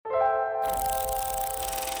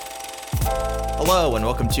Hello, and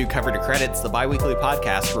welcome to Cover to Credits, the bi-weekly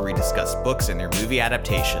podcast where we discuss books and their movie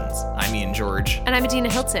adaptations. I'm Ian George. And I'm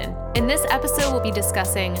Adina Hilton. In this episode, we'll be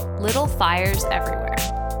discussing Little Fires Everywhere.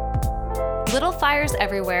 Little Fires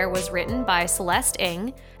Everywhere was written by Celeste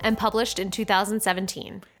Ng and published in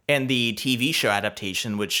 2017. And the TV show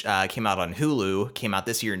adaptation, which came out on Hulu, came out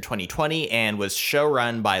this year in 2020 and was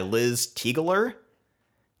showrun by Liz Tegeler.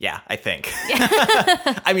 Yeah, I think.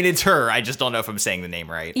 I mean, it's her. I just don't know if I'm saying the name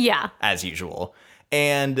right. Yeah. As usual.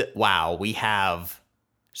 And wow, we have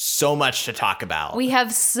so much to talk about. We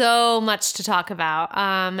have so much to talk about.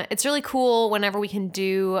 It's really cool whenever we can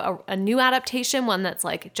do a new adaptation, one that's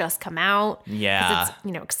like just come out. Yeah. 'Cause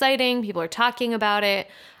it's, exciting. People are talking about it.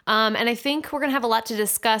 And I think we're going to have a lot to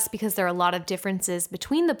discuss because there are a lot of differences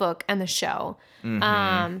between the book and the show.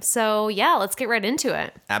 Mm-hmm. So yeah, let's get right into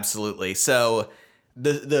it. Absolutely. So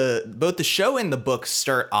both the show and the book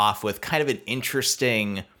start off with kind of an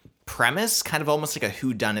interesting premise, kind of almost like a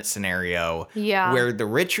whodunit scenario. Yeah. Where the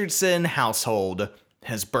Richardson household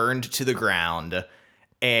has burned to the ground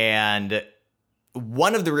and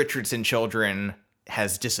one of the Richardson children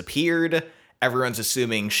has disappeared. Everyone's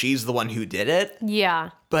assuming she's the one who did it.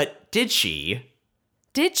 Yeah. But did she?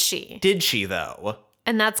 Did she? Did she, though?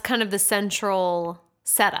 And that's kind of the central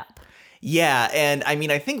setup. Yeah, and I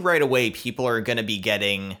mean, I think right away people are going to be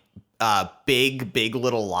getting Big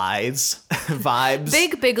Little Lies vibes.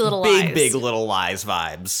 Big Little Lies. Big Little Lies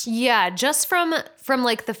vibes. Yeah, just from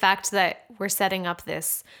like the fact that we're setting up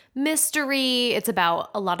this mystery. It's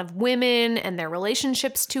about a lot of women and their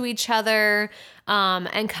relationships to each other,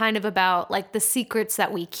 and kind of about like the secrets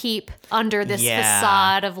that we keep under this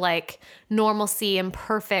facade of like normalcy and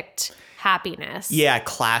perfect happiness. Yeah,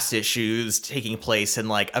 class issues taking place in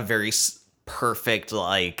like a very perfect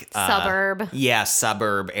like suburb.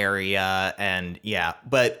 Suburb area. And yeah,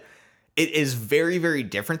 but it is very, very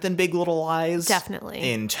different than Big Little Lies. Definitely.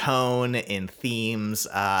 In tone, in themes.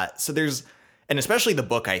 So there's, and especially the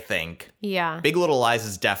book, I think. Yeah. Big Little Lies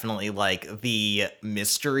is definitely like the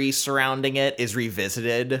mystery surrounding it is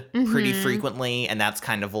revisited pretty frequently. And that's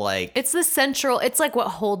kind of like... It's like what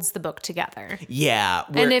holds the book together. Yeah.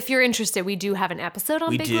 And if you're interested, we do have an episode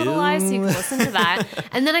on Big Little Lies, so you can listen to that.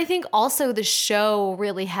 And then I think also the show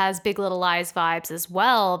really has Big Little Lies vibes as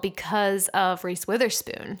well because of Reese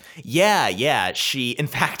Witherspoon. Yeah. She, in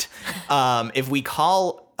fact, if we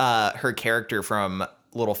call her character from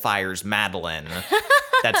Little Fires Madeline,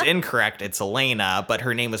 that's incorrect. It's Elena, but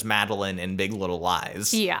her name was Madeline in Big Little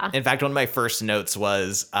Lies. Yeah. In fact, one of my first notes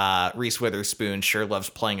was Reese Witherspoon sure loves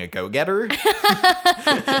playing a go-getter.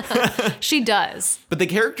 She does. But the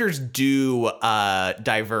characters do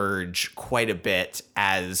diverge quite a bit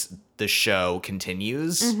as the show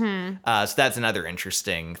continues. Mm-hmm. So that's another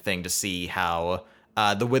interesting thing to see how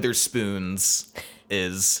the Witherspoons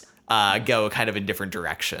go kind of in different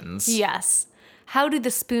directions. Yes. How do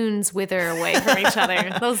the spoons wither away from each other?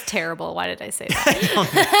 That was terrible. Why did I say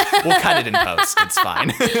that? We'll cut it in post. It's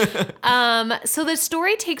fine. So the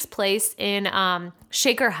story takes place in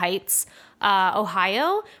Shaker Heights,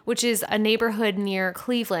 Ohio, which is a neighborhood near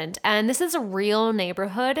Cleveland. And this is a real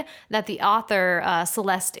neighborhood that the author,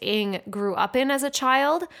 Celeste Ng, grew up in as a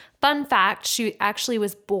child. Fun fact, she actually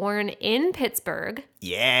was born in Pittsburgh.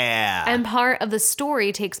 Yeah. And part of the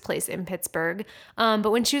story takes place in Pittsburgh.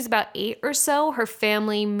 But when she was about 8 or so, her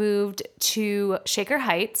family moved to Shaker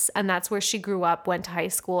Heights, and that's where she grew up, went to high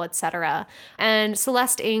school, etc. And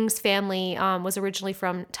Celeste Ng's family was originally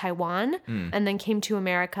from Taiwan and then came to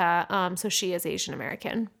America, so she is Asian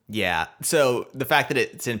American. Yeah. So the fact that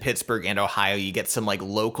it's in Pittsburgh and Ohio, you get some like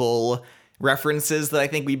local references that I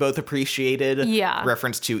think we both appreciated. Yeah.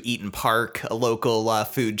 Reference to Eaton Park, a local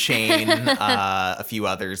food chain, a few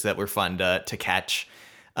others that were fun to catch.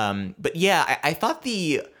 But yeah, I thought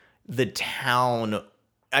the town,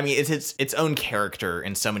 I mean, it's its own character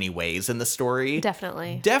in so many ways in the story.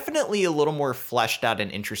 Definitely a little more fleshed out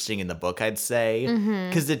and interesting in the book, I'd say.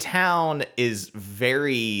 Because the town is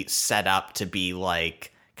very set up to be like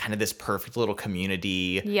kind of this perfect little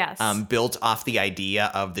community. Yes. Built off the idea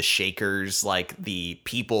of the Shakers, like the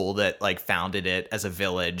people that like founded it as a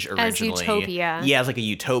village originally. As utopia. Yeah, as like a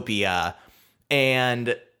utopia.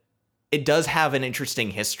 And it does have an interesting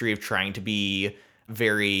history of trying to be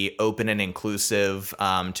very open and inclusive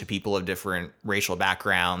to people of different racial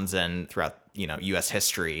backgrounds and throughout, U.S.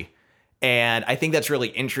 history. And I think that's really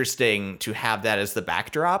interesting to have that as the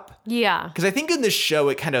backdrop. Yeah. Because I think in this show,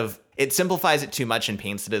 it simplifies it too much and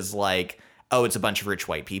paints it as like, oh, it's a bunch of rich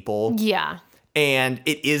white people. Yeah. And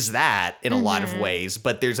it is that in a lot of ways,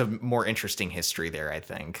 but there's a more interesting history there, I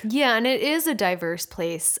think. Yeah, and it is a diverse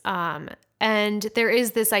place. And there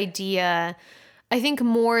is this idea I think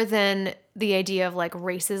more than the idea of like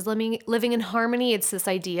races living in harmony, it's this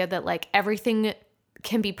idea that like everything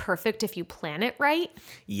can be perfect if you plan it right.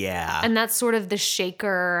 Yeah. And that's sort of the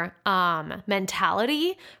Shaker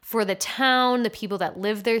mentality for the town, the people that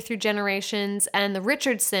live there through generations. And the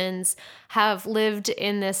Richardsons have lived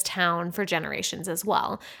in this town for generations as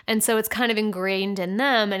well. And so it's kind of ingrained in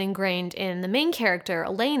them and ingrained in the main character,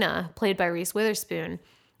 Elena, played by Reese Witherspoon.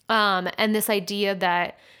 And this idea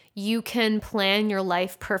that you can plan your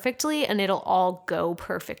life perfectly and it'll all go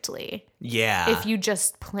perfectly. Yeah. If you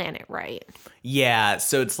just plan it right. Yeah.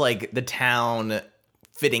 So it's like the town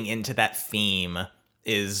fitting into that theme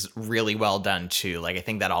is really well done too. Like, I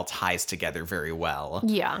think that all ties together very well.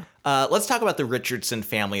 Yeah. Let's talk about the Richardson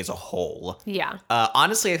family as a whole. Yeah.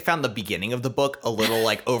 Honestly, I found the beginning of the book a little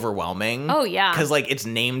like overwhelming. Oh, yeah. Because like it's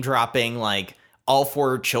name dropping like all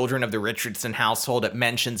 4 children of the Richardson household. It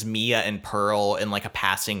mentions Mia and Pearl in like a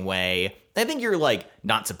passing way. I think you're like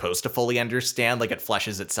not supposed to fully understand. Like it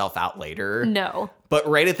fleshes itself out later. No. But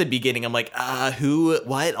right at the beginning, I'm like, who,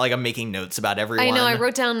 what? Like I'm making notes about everyone. I know. I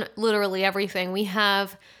wrote down literally everything. We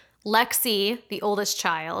have Lexi, the oldest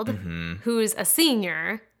child, who's a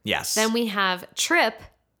senior. Yes. Then we have Trip,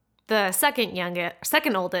 the second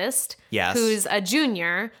oldest, Yes. who's a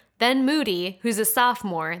junior. Then Moody, who's a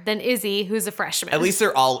sophomore. Then Izzy, who's a freshman. At least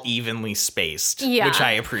they're all evenly spaced, Yeah. which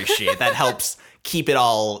I appreciate. That helps keep it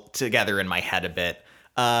all together in my head a bit.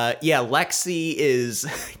 Yeah, Lexi is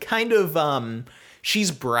kind of,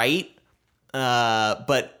 she's bright,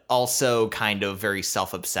 but also kind of very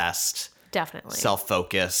self-obsessed. Definitely.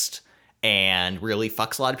 Self-focused, and really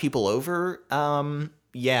fucks a lot of people over.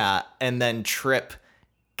 Yeah, and then Trip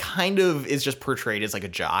kind of is just portrayed as like a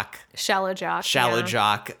jock. Shallow jock. Shallow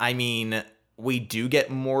jock. I mean, we do get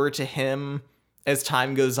more to him as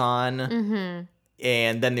time goes on. Mm-hmm.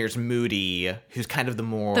 And then there's Moody, who's kind of the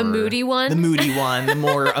moody one. The moody one, the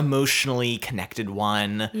more emotionally connected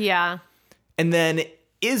one. Yeah. And then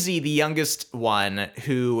Izzy, the youngest one,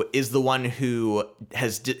 who is the one who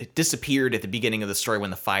has disappeared at the beginning of the story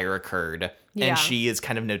when the fire occurred. Yeah. And she is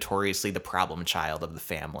kind of notoriously the problem child of the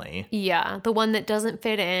family. Yeah. The one that doesn't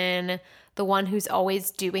fit in, the one who's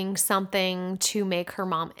always doing something to make her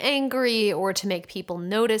mom angry or to make people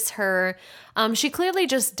notice her. She clearly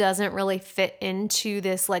just doesn't really fit into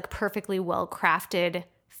this like perfectly well-crafted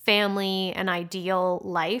family and ideal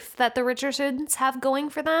life that the Richardsons have going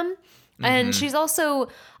for them. And she's also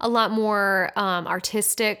a lot more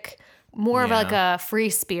artistic, more of like a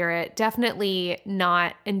free spirit, definitely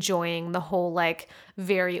not enjoying the whole like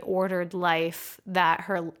very ordered life that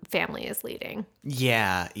her family is leading.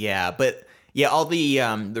 Yeah, yeah. But yeah, all the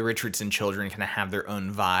Richardson children kind of have their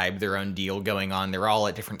own vibe, their own deal going on. They're all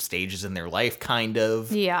at different stages in their life, kind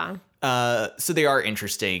of. Yeah. So they are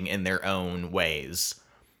interesting in their own ways.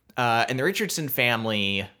 And the Richardson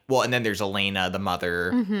family, well, and then there's Elena, the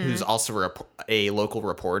mother, who's also a local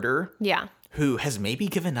reporter. Yeah. Who has maybe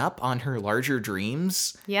given up on her larger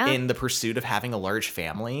dreams in the pursuit of having a large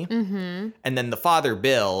family. Mm-hmm. And then the father,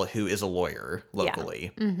 Bill, who is a lawyer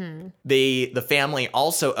locally. Yeah. Mm-hmm. The family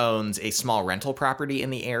also owns a small rental property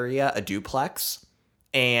in the area, a duplex.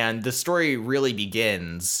 And the story really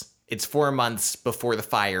begins, it's 4 months before the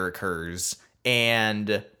fire occurs,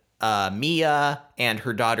 and Mia and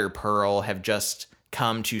her daughter Pearl have just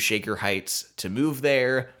come to Shaker Heights to move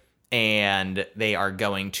there, and they are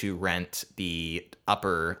going to rent the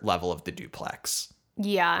upper level of the duplex.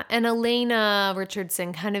 Yeah, and Elena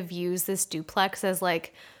Richardson kind of views this duplex as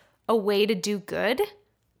like a way to do good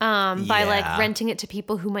by like renting it to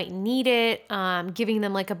people who might need it, giving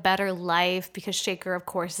them like a better life, because Shaker, of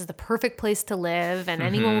course, is the perfect place to live and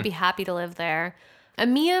anyone will be happy to live there.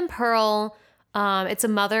 And Mia and Pearl, it's a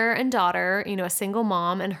mother and daughter, you know, a single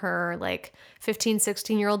mom and her like 15,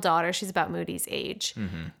 16-year-old daughter. She's about Moody's age.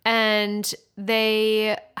 Mm-hmm. And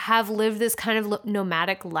they have lived this kind of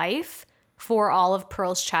nomadic life for all of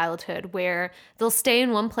Pearl's childhood, where they'll stay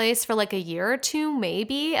in one place for like a year or two,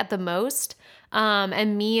 maybe at the most.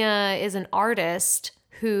 And Mia is an artist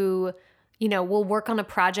who, you know, will work on a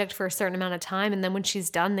project for a certain amount of time. And then when she's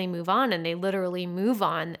done, they move on, and they literally move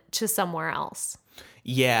on to somewhere else.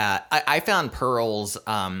 Yeah, I found Pearl's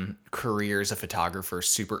career as a photographer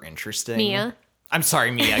super interesting. Mia? I'm sorry,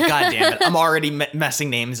 Mia. God damn it. I'm already messing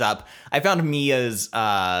names up. I found Mia's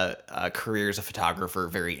career as a photographer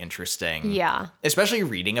very interesting. Yeah. Especially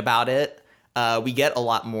reading about it. We get a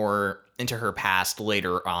lot more into her past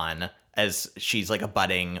later on, as she's like a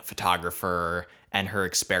budding photographer and her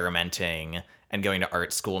experimenting and going to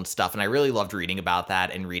art school and stuff. And I really loved reading about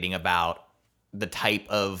that and reading about the type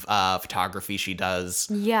of photography she does.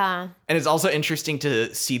 Yeah. And it's also interesting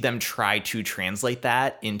to see them try to translate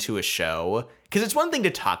that into a show. Because it's one thing to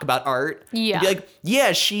talk about art. Yeah. And be like,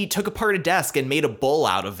 yeah, she took apart a desk and made a bowl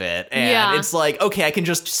out of it. And Yeah. it's like, okay, I can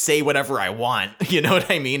just say whatever I want. You know what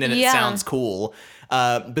I mean? And it Yeah. sounds cool.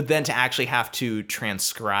 But then to actually have to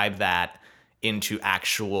transcribe that into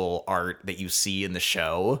actual art that you see in the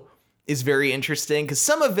show is very interesting. Because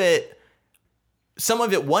some of it,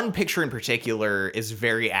 one picture in particular is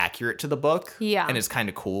very accurate to the book. Yeah. And is kind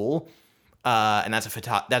of cool. And that's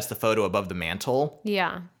the photo above the mantle.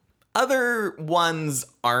 Yeah. Other ones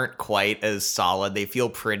aren't quite as solid. They feel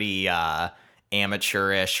pretty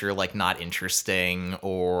amateurish or like not interesting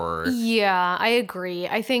or Yeah, I agree.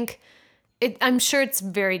 I think I'm sure it's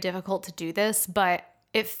very difficult to do this, but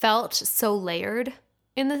it felt so layered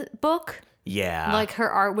in the book. yeah. Like her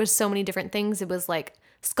art was so many different things. It was like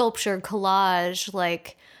sculpture, collage,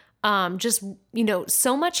 like just,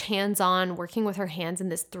 so much hands-on working with her hands in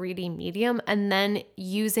this 3D medium and then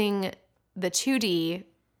using the 2D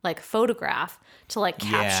like photograph to like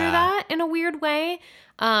capture Yeah. that in a weird way.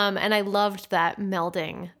 And I loved that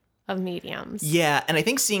melding of mediums. Yeah, and I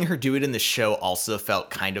think seeing her do it in the show also felt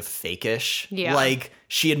kind of fakeish. Yeah. Like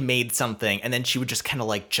she had made something and then she would just kind of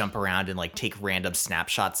like jump around and like take random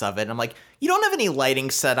snapshots of it. And I'm like, you don't have any lighting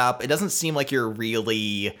set up. It doesn't seem like you're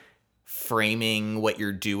really framing what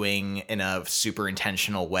you're doing in a super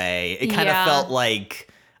intentional way. It kind of Yeah. felt like,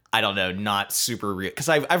 I don't know, not super real. Because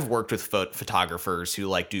I've worked with photographers who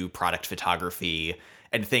like do product photography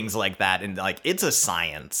and things like that. And like, it's a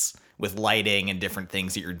science with lighting and different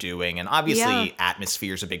things that you're doing. And obviously Yeah.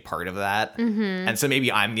 atmosphere is a big part of that. Mm-hmm. And so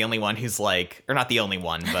maybe I'm the only one who's like, or not the only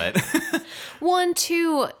one, but One,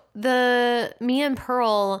 two, Mia and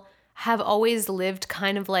Pearl have always lived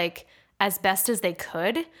kind of like as best as they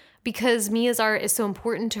could because Mia's art is so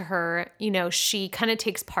important to her. She kind of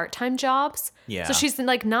takes part-time jobs. Yeah. So she's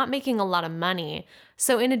like not making a lot of money.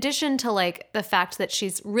 So in addition to like the fact that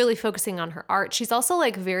she's really focusing on her art, she's also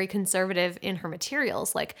like very conservative in her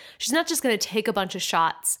materials. Like she's not just going to take a bunch of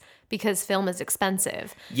shots because film is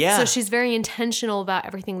expensive. Yeah. So she's very intentional about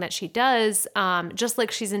everything that she does, just like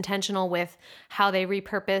she's intentional with how they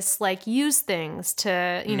repurpose like used things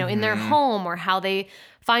to, in their home or how they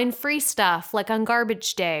find free stuff like on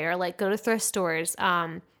garbage day or like go to thrift stores.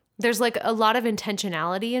 There's like a lot of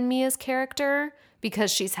intentionality in Mia's character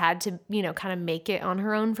because she's had to, kind of make it on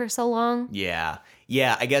her own for so long. yeah.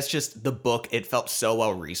 Yeah, I guess just the book, it felt so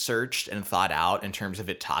well researched and thought out in terms of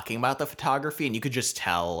it talking about the photography. And you could just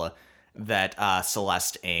tell that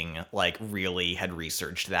Celeste Ng like really had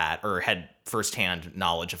researched that or had firsthand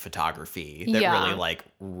knowledge of photography that Yeah. really like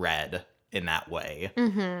read in that way.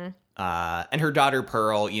 Mm-hmm. And her daughter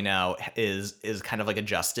Pearl, is kind of like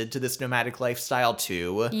adjusted to this nomadic lifestyle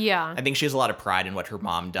too. Yeah. I think she has a lot of pride in what her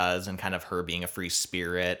mom does and kind of her being a free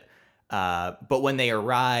spirit. But when they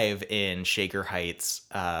arrive in Shaker Heights,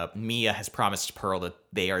 Mia has promised Pearl that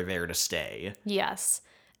they are there to stay. Yes.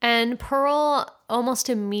 And Pearl almost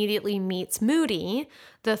immediately meets Moody,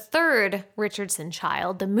 the third Richardson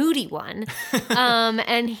child, the moody one.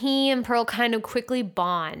 And he and Pearl kind of quickly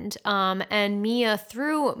bond. And Mia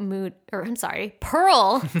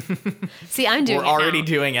Pearl. See, I'm doing We're it already now.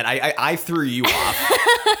 doing it. I threw you off.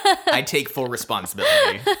 I take full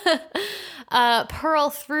responsibility. Pearl,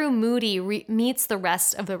 through Moody, meets the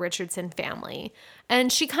rest of the Richardson family.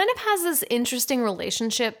 And she kind of has this interesting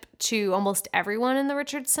relationship to almost everyone in the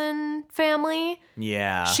Richardson family.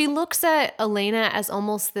 Yeah. She looks at Elena as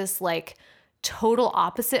almost this like total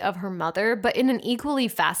opposite of her mother, but in an equally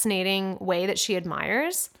fascinating way that she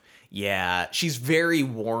admires. Yeah. She's very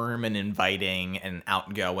warm and inviting and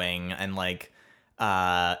outgoing and like,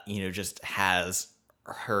 just has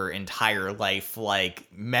her entire life like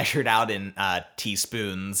measured out in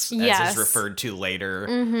teaspoons, as Yes. is referred to later.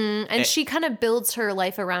 And she kind of builds her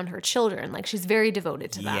life around her children. Like she's very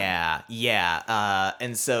devoted to them. Yeah.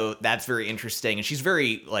 And so that's very interesting. And she's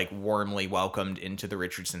very like warmly welcomed into the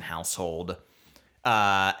Richardson household.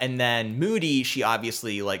 And then Moody, she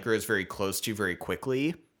obviously like grows very close to very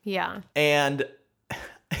quickly. Yeah. And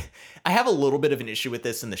I have a little bit of an issue with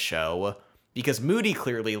this in the show because Moody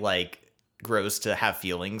clearly like grows to have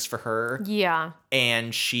feelings for her. Yeah.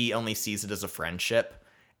 And she only sees it as a friendship.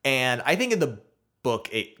 And I think in the book,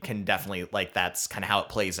 it can definitely, like, that's kind of how it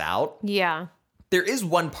plays out. Yeah. There is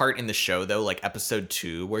one part in the show, though, like episode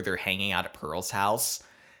 2, where they're hanging out at Pearl's house.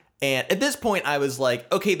 And at this point, I was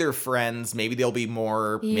like, okay, they're friends. Maybe they'll be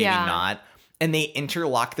more, maybe Yeah. not. And they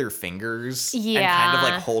interlock their fingers and Yeah. kind of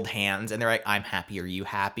like hold hands. And they're like, I'm happy. Are you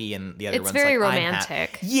happy? And the other It's one's very like,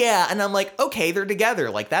 romantic. Yeah. And I'm like, okay, they're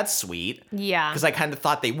together. Like, that's sweet. Yeah. Because I kind of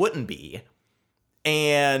thought they wouldn't be.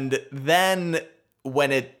 And then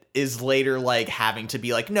when it is later like having to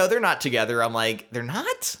be like, no, they're not together, I'm like, they're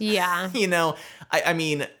not? Yeah. I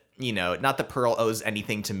mean, not that Pearl owes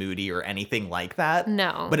anything to Moody or anything like that.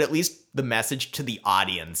 No. But at least the message to the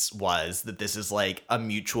audience was that this is like a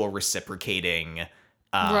mutual reciprocating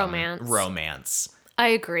romance. I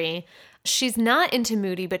agree. She's not into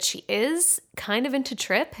Moody, but she is kind of into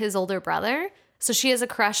Trip, his older brother. So she has a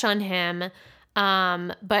crush on him,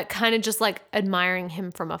 but kind of just like admiring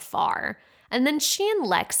him from afar. And then she and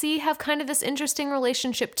Lexi have kind of this interesting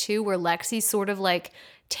relationship too, where Lexi sort of like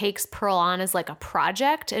takes Pearl on as like a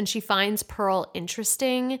project, and she finds Pearl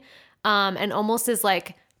interesting, and almost is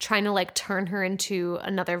like trying to like turn her into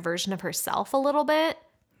another version of herself a little bit.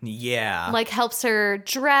 Yeah. Like helps her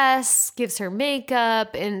dress, gives her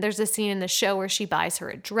makeup, and there's a scene in the show where she buys her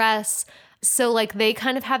a dress. So like they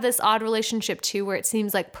kind of have this odd relationship too, where it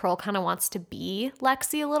seems like Pearl kind of wants to be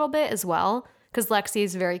Lexi a little bit as well, because Lexi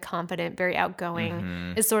is very confident, very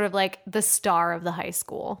outgoing, is sort of like the star of the high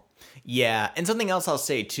school. Yeah, and something else I'll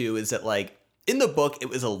say too is that like in the book it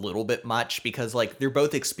was a little bit much because like they're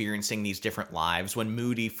both experiencing these different lives. When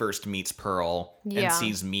Moody first meets Pearl and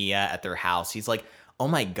sees Mia at their house, he's like, oh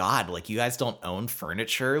my God, like you guys don't own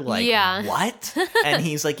furniture? Like, what? And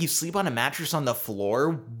he's like, you sleep on a mattress on the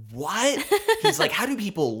floor? What? He's like, how do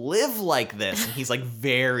people live like this? And he's like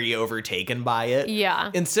very overtaken by it. Yeah.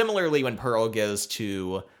 And similarly, when Pearl goes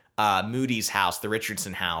to Moody's house, the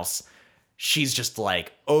Richardson house, she's just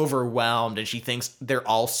like overwhelmed and she thinks they're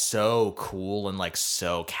all so cool and like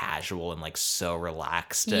so casual and like so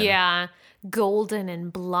relaxed. And yeah. Golden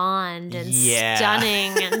and blonde and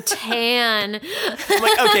stunning and tan. I'm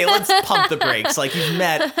like, okay, let's pump the brakes. Like you've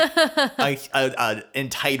met a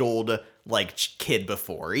entitled like kid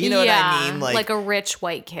before, you know what I mean? Like a rich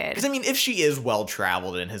white kid. Because I mean, if she is well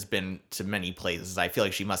traveled and has been to many places, I feel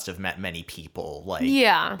like she must have met many people,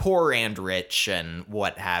 like poor and rich and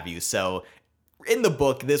what have you. So in the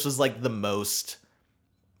book, this was like the most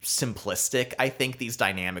simplistic I think these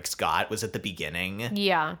dynamics got was at the beginning.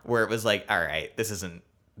 Yeah. Where it was like, all right, this isn't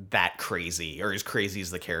that crazy or as crazy as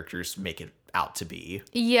the characters make it out to be.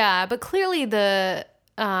 Yeah, but clearly the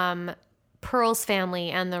Pearl's family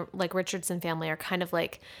and the like Richardson family are kind of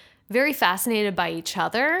like very fascinated by each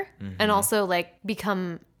other and also like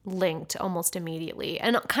become linked almost immediately.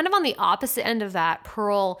 And kind of on the opposite end of that,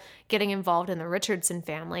 Pearl getting involved in the Richardson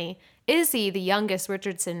family, Izzy, the youngest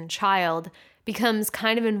Richardson child, becomes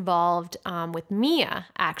kind of involved with Mia,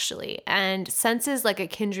 actually, and senses like a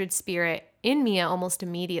kindred spirit in Mia almost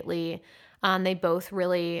immediately. They both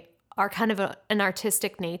really are kind of an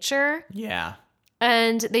artistic nature. Yeah.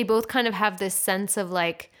 And they both kind of have this sense of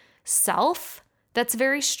like self that's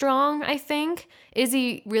very strong, I think.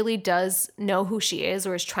 Izzy really does know who she is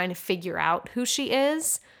or is trying to figure out who she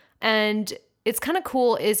is. And it's kind of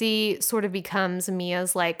cool. Izzy sort of becomes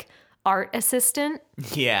Mia's like art assistant.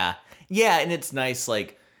 Yeah. Yeah, and it's nice,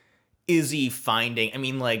 like, Izzy finding, I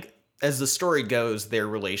mean, like, as the story goes, their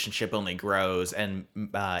relationship only grows, and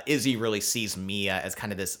Izzy really sees Mia as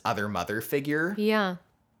kind of this other mother figure. Yeah.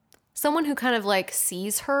 Someone who kind of, like,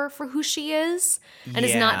 sees her for who she is and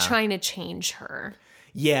is not trying to change her.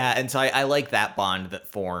 Yeah, and so I like that bond that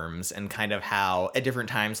forms and kind of how at different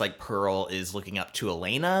times, like, Pearl is looking up to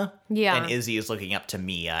Elena. Yeah. And Izzy is looking up to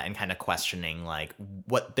Mia and kind of questioning, like,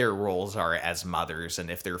 what their roles are as mothers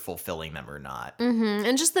and if they're fulfilling them or not. Mm-hmm.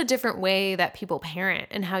 And just the different way that people parent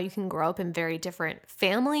and how you can grow up in very different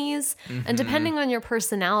families. And depending on your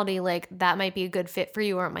personality, like, that might be a good fit for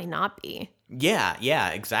you or it might not be. Yeah,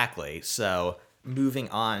 exactly. So, moving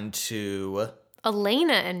on to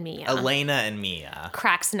Elena and Mia.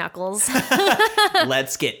 Cracks knuckles.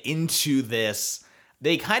 Let's get into this.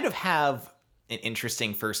 They kind of have an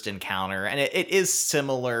interesting first encounter, and it is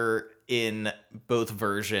similar in both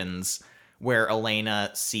versions where Elena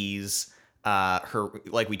sees her,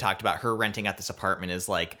 like we talked about, her renting out this apartment is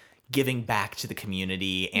like giving back to the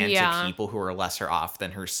community and to people who are lesser off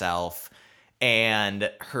than herself.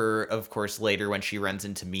 And her, of course, later when she runs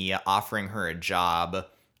into Mia, offering her a job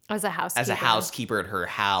as a housekeeper at her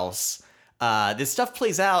house. This stuff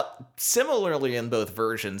plays out similarly in both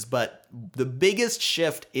versions, but the biggest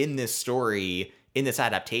shift in this story, in this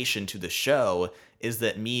adaptation to the show, is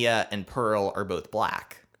that Mia and Pearl are both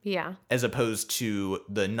black. Yeah. As opposed to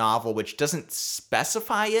the novel, which doesn't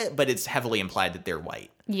specify it, but it's heavily implied that they're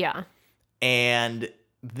white. Yeah. And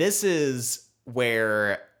this is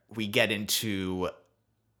where we get into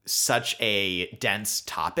such a dense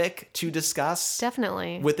topic to discuss.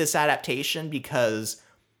 Definitely. With this adaptation, because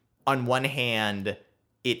on one hand,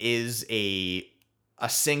 it is a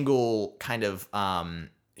single kind of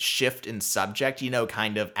shift in subject,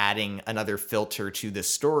 kind of adding another filter to this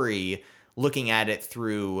story, looking at it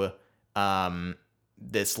through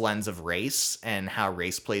this lens of race and how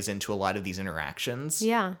race plays into a lot of these interactions.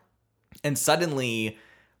 Yeah. And suddenly,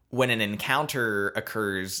 when an encounter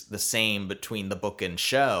occurs the same between the book and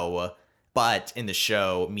show, but in the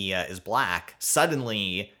show, Mia is Black,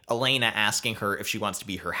 suddenly Elena asking her if she wants to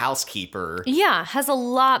be her housekeeper. Yeah, has a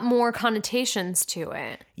lot more connotations to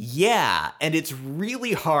it. Yeah, and it's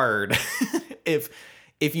really hard if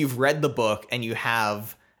you've read the book and you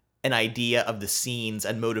have an idea of the scenes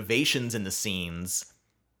and motivations in the scenes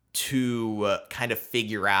to kind of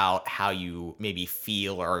figure out how you maybe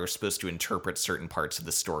feel or are supposed to interpret certain parts of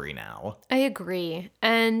the story now. I agree.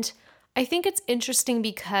 And I think it's interesting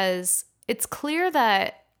because it's clear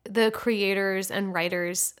that the creators and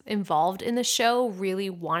writers involved in the show really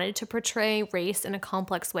wanted to portray race in a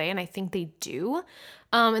complex way, and I think they do.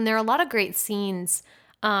 And there are a lot of great scenes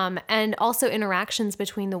and also interactions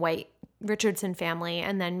between the White Richardson family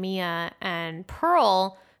and then Mia and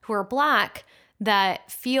Pearl, who are Black, that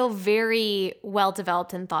feel very well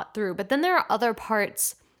developed and thought through. But then there are other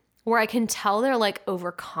parts where I can tell they're like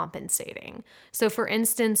overcompensating. So for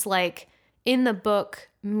instance, like in the book,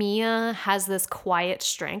 Mia has this quiet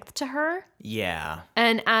strength to her. Yeah.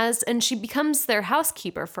 And she becomes their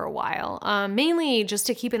housekeeper for a while, mainly just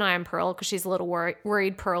to keep an eye on Pearl because she's a little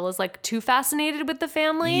worried Pearl is like too fascinated with the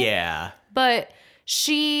family. Yeah. But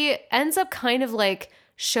she ends up kind of like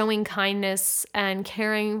showing kindness and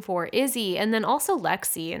caring for Izzy and then also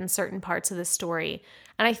Lexi in certain parts of the story.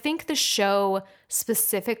 And I think the show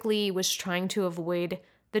specifically was trying to avoid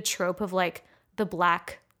the trope of like the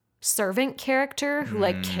Black servant character who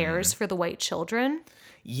like cares for the white children.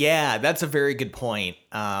 Yeah, that's a very good point.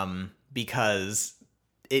 Because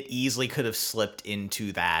it easily could have slipped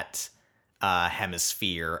into that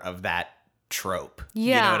hemisphere of that trope.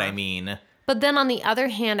 Yeah. You know what I mean? But then on the other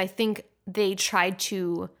hand, I think they tried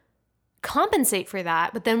to compensate for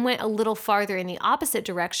that, but then went a little farther in the opposite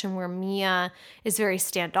direction where Mia is very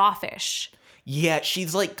standoffish. Yeah,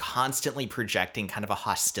 she's like constantly projecting kind of a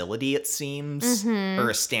hostility, it seems, or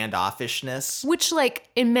a standoffishness. Which like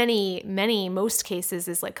in most cases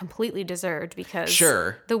is like completely deserved because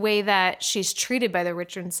Sure. the way that she's treated by the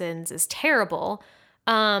Richardsons is terrible.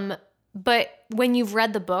 But when you've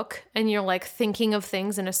read the book and you're like thinking of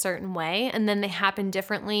things in a certain way and then they happen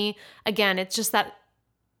differently, again, it's just that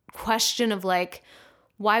question of like,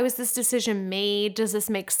 why was this decision made? Does this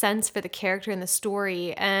make sense for the character in the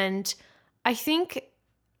story? And I think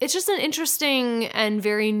it's just an interesting and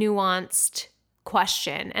very nuanced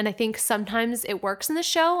question. And I think sometimes it works in the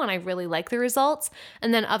show and I really like the results.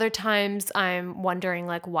 And then other times I'm wondering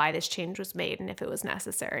like why this change was made and if it was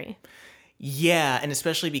necessary. Yeah, and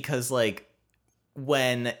especially because like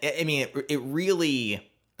when it really,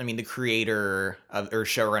 the creator or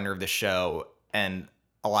showrunner of the show and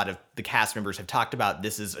a lot of the cast members have talked about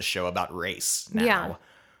this is a show about race now. Yeah.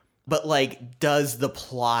 But like, does the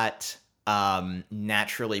plot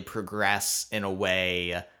naturally progress in a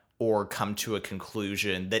way or come to a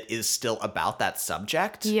conclusion that is still about that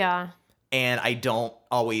subject? Yeah. And I don't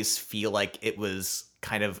always feel like it was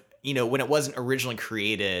kind of, when it wasn't originally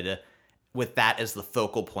created with that as the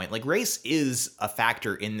focal point. Like, race is a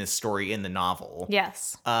factor in this story, in the novel.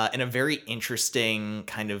 Yes. In a very interesting,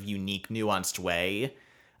 kind of unique, nuanced way.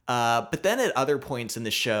 But then at other points in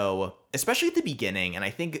the show, especially at the beginning, and I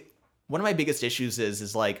think one of my biggest issues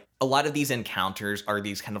is like a lot of these encounters are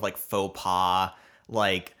these kind of like faux pas,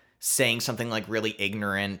 like saying something like really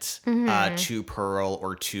ignorant to Pearl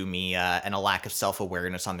or to Mia, and a lack of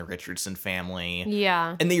self-awareness on the Richardson family.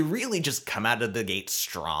 Yeah. And they really just come out of the gate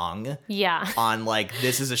strong. Yeah. On like,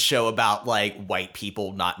 this is a show about like white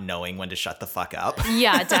people not knowing when to shut the fuck up.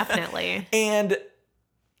 Yeah, definitely. And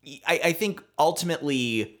I think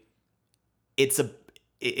ultimately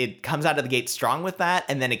it comes out of the gate strong with that,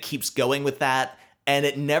 and then it keeps going with that, and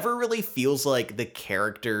it never really feels like the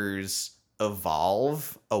characters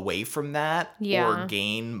evolve away from that or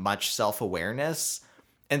gain much self-awareness.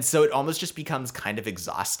 And so it almost just becomes kind of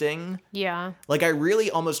exhausting. Yeah. Like, I really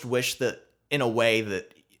almost wish that in a way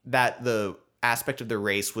that the aspect of the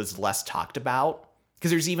race was less talked about. Because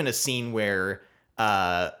there's even a scene where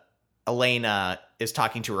Elena is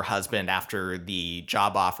talking to her husband after the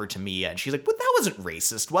job offer to Mia, and she's like, "But that wasn't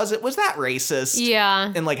racist, was it? Was that racist?"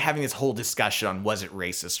 Yeah. And like having this whole discussion on was it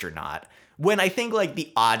racist or not. When I think like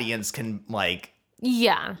the audience can like,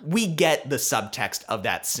 yeah, we get the subtext of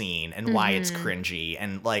that scene and why it's cringy,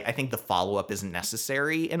 and like I think the follow-up isn't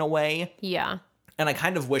necessary in a way. Yeah. And I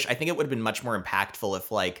kind of wish, I think it would have been much more impactful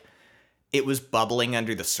if like it was bubbling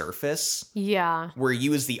under the surface, Yeah. where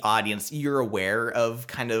you as the audience, you're aware of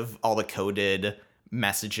kind of all the coded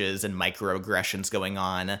messages and microaggressions going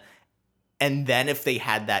on. And then if they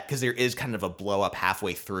had that, because there is kind of a blow up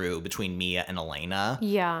halfway through between Mia and Elena.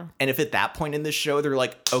 Yeah. And if at that point in the show, they're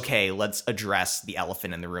like, okay, let's address the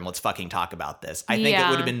elephant in the room. Let's fucking talk about this. I think it Yeah.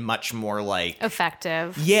 would have been much more like,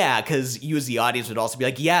 Effective. yeah, because you as the audience would also be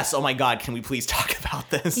like, yes, oh my God, can we please talk about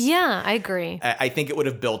this? Yeah, I agree. I think it would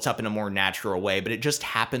have built up in a more natural way, but it just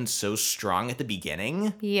happened so strong at the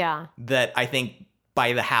beginning Yeah. that I think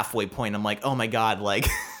by the halfway point, I'm like, oh my God, like,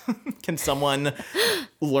 can someone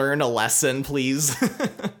learn a lesson, please?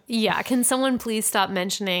 Yeah. Can someone please stop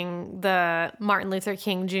mentioning the Martin Luther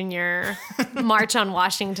King Jr. March on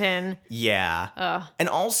Washington? Yeah. And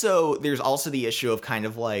also, there's also the issue of kind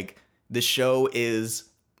of like, the show is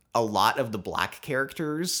a lot of the black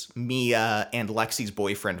characters, Mia and Lexi's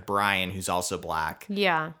boyfriend, Brian, who's also black,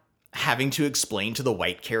 Yeah. having to explain to the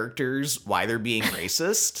white characters why they're being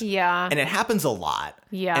racist. Yeah. And it happens a lot.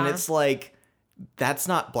 Yeah. And it's like, that's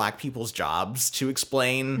not black people's jobs to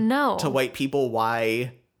explain No. to white people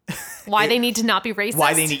why they need to not be racist.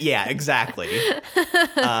 why they need, yeah, exactly.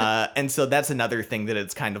 And so that's another thing that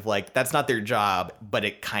it's kind of like, that's not their job, but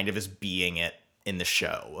it kind of is being it in the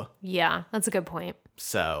show. Yeah, that's a good point.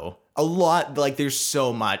 So a lot, like, there's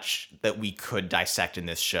so much that we could dissect in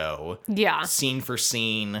this show, Yeah, scene for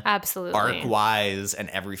scene, absolutely. arc wise, and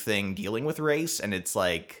everything dealing with race. And it's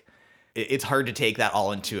like, it's hard to take that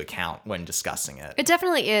all into account when discussing it. It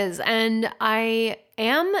definitely is. And I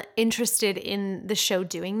am interested in the show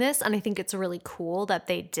doing this. And I think it's really cool that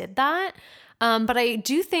they did that. But I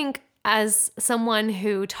do think, as someone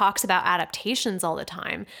who talks about adaptations all the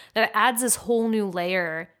time, that it adds this whole new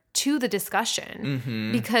layer to the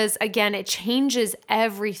discussion. Because again, it changes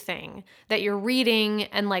everything that you're reading,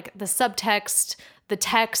 and like the subtext, the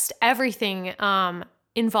text, everything,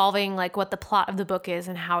 involving like what the plot of the book is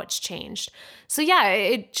and how it's changed. So yeah,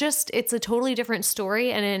 it's a totally different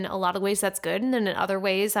story, and in a lot of ways that's good, and then in other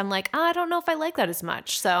ways I'm like, I don't know if I like that as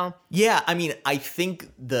much. So Yeah, I mean, I think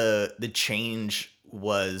the change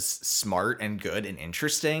was smart and good and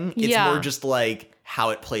interesting. It's Yeah. more just like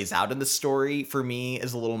how it plays out in the story for me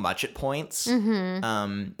is a little much at points.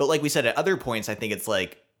 But like we said, at other points, I think it's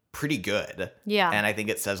like pretty good. Yeah. And I think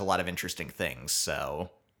it says a lot of interesting things. So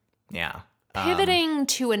yeah. pivoting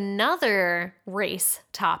to another race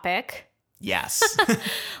topic, Yes.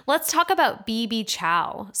 let's talk about BB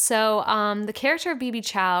Chow. So the character of BB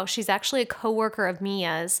Chow, she's actually a coworker of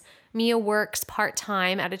Mia's. Mia works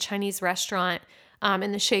part-time at a Chinese restaurant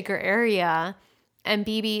in the Shaker area, and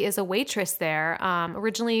BB is a waitress there,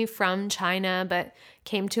 originally from China, but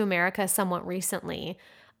came to America somewhat recently.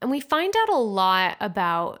 And we find out a lot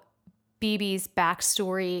about BB's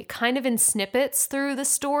backstory kind of in snippets through the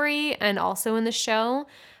story and also in the show.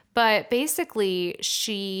 But basically,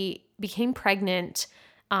 she became pregnant,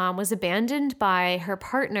 was abandoned by her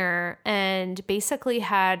partner, and basically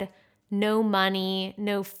had no money,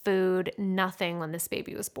 no food, nothing when this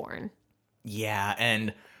baby was born. Yeah,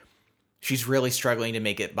 and she's really struggling to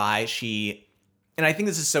make it by. And I think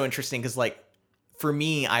this is so interesting because, like, for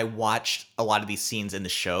me, I watched a lot of these scenes in the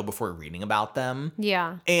show before reading about them.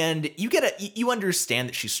 Yeah. And you understand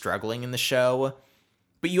that she's struggling in the show,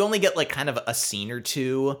 but you only get like kind of a scene or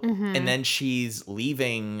two, and then she's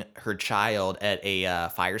leaving her child at a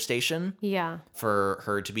fire station Yeah. for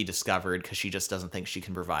her to be discovered because she just doesn't think she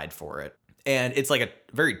can provide for it. And it's like a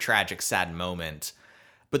very tragic, sad moment.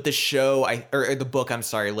 But the show, or the book, I'm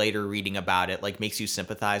sorry, later reading about it, like makes you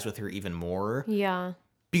sympathize with her even more. Yeah.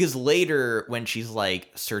 Because later, when she's like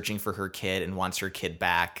searching for her kid and wants her kid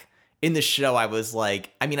back, in the show, I was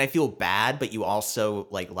like, I mean, I feel bad, but you also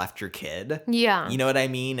like left your kid. Yeah. You know what I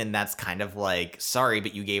mean? And that's kind of like, sorry,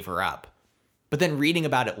 but you gave her up. But then reading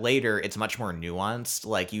about it later, it's much more nuanced.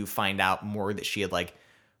 Like you find out more that she had like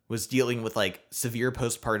was dealing with like severe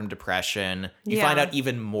postpartum depression. You find Yeah. out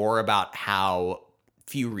even more about how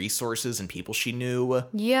few resources and people she knew.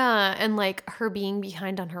 Yeah, and like her being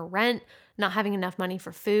behind on her rent, not having enough money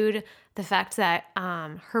for food, the fact that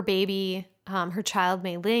her baby, her child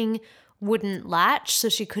Mei Ling, wouldn't latch, so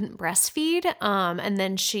she couldn't breastfeed, and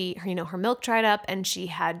then her milk dried up, and she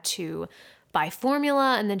had to buy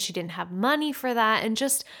formula, and then she didn't have money for that, and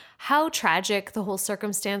just how tragic the whole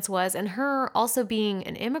circumstance was, and her also being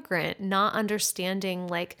an immigrant, not understanding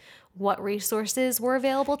like what resources were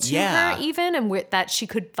available to Yeah. her even, and that she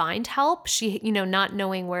could find help. She, not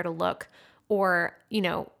knowing where to look, or,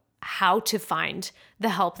 how to find the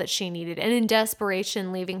help that she needed, and in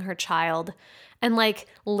desperation leaving her child, and like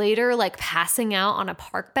later like passing out on a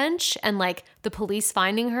park bench, and like the police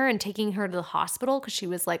finding her and taking her to the hospital because she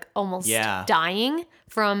was like almost dying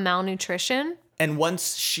from malnutrition. And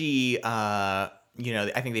once she I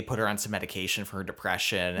think they put her on some medication for her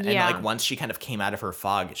depression. And like once she kind of came out of her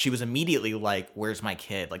fog, she was immediately like, where's my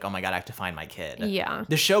kid? Like, oh my God, I have to find my kid. Yeah.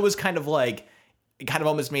 The show was kind of like, it kind of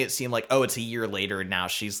almost made it seem like, oh, it's a year later and now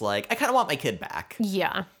she's like, I kind of want my kid back.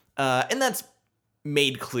 Yeah. And that's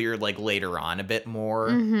made clear like later on a bit more.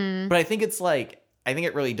 Mm-hmm. But I think it's like, I think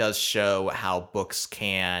it really does show how books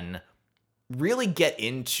can really get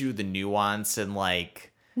into the nuance and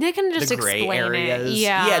like they can just the gray explain areas. It.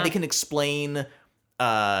 Yeah. Yeah, they can explain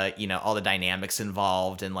all the dynamics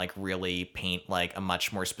involved and like really paint like a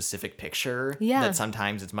much more specific picture. Yeah. That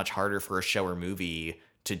sometimes it's much harder for a show or movie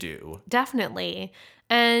to do. Definitely.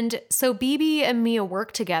 And so Bebe and Mia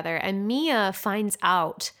work together, and Mia finds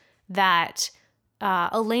out that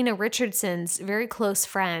Elena Richardson's very close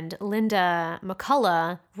friend, Linda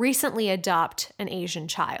McCullough, recently adopted an Asian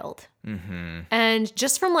child. Mm-hmm. And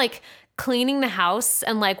just from like cleaning the house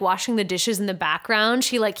and like washing the dishes in the background,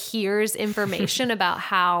 she like hears information about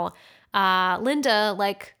how Linda,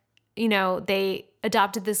 like, they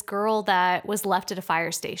adopted this girl that was left at a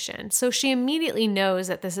fire station. So she immediately knows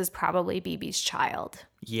that this is probably Bebe's child.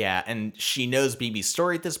 Yeah, and she knows Bebe's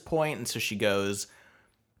story at this point, and so she goes,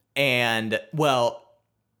 and, well,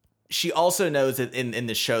 she also knows that in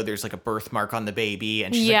the show there's like a birthmark on the baby,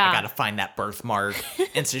 and she's like, I gotta find that birthmark.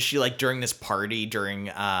 And so she like during this party, during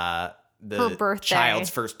the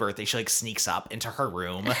child's first birthday, she like sneaks up into her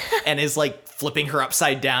room and is like flipping her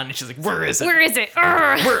upside down, and she's like, where is it? Where is it?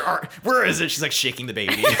 Where is it? She's like shaking the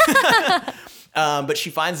baby. But she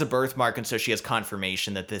finds the birthmark, and so she has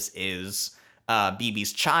confirmation that this is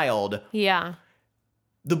Bebe's child. Yeah.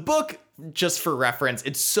 The book, just for reference,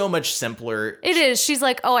 it's so much simpler. It is. She's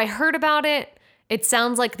like, oh, I heard about it. It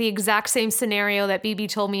sounds like the exact same scenario that Bebe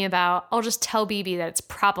told me about. I'll just tell Bebe that it's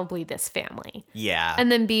probably this family. Yeah.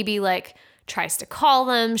 And then Bebe like tries to call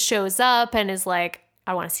them, shows up, and is like,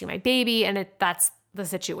 I want to see my baby. And that's the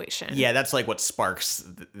situation. Yeah, that's like what sparks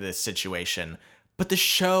this situation. But the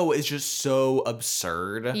show is just so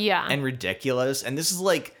absurd and ridiculous. And this is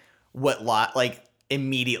like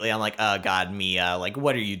immediately I'm like, oh God, Mia, like,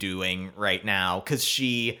 what are you doing right now? Because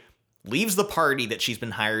she leaves the party that she's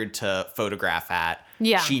been hired to photograph at.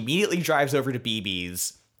 Yeah. She immediately drives over to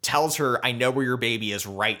Bebe's, tells her, I know where your baby is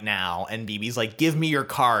right now. And Bebe's like, give me your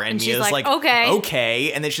car. And Mia's like,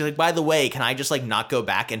 okay. And then she's like, by the way, can I just like not go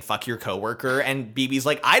back and fuck your coworker? And Bebe's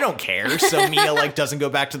like, I don't care. So Mia like doesn't go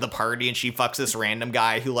back to the party, and she fucks this random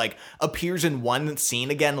guy who like appears in one scene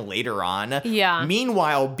again later on. Yeah.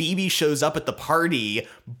 Meanwhile, Bebe shows up at the party,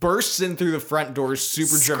 bursts in through the front door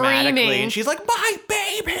super dramatically, and she's like, my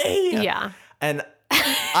baby. Yeah. And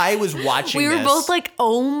I was watching we were this. both like,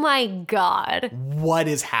 oh my God. What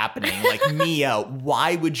is happening? Like, Mia,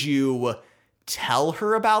 why would you tell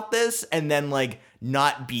her about this and then like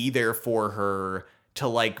not be there for her to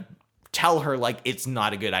like tell her like it's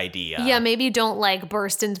not a good idea? Yeah, maybe don't like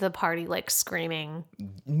burst into the party like screaming.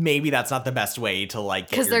 Maybe that's not the best way to like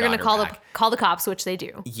get your because they're gonna daughter call the cops, which they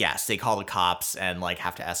do. Yes, they call the cops and like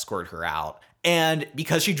have to escort her out. And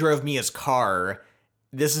because she drove Mia's car,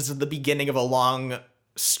 this is the beginning of a long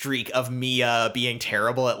streak of Mia being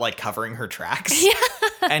terrible at like covering her tracks. Yeah.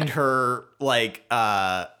 And her like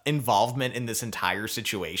involvement in this entire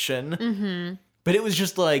situation. Mm-hmm. But it was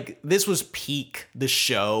just like, this was peak the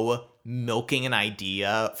show milking an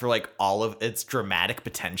idea for like all of its dramatic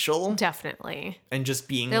potential. Definitely. And just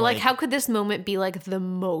being They're like, how could this moment be like the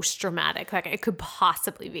most dramatic like it could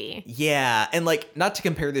possibly be? Yeah. And like, not to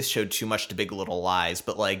compare this show too much to Big Little Lies,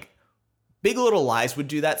 but like Big Little Lies would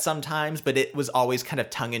do that sometimes, but it was always kind of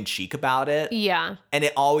tongue-in-cheek about it. Yeah. And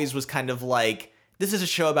it always was kind of like, this is a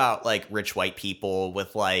show about like rich white people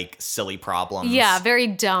with like silly problems. Yeah, very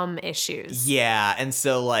dumb issues. Yeah, and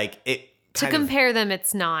so like it to compare them,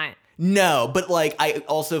 it's not. No, but like I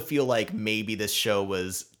also feel like maybe this show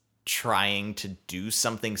was trying to do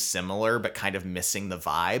something similar but kind of missing the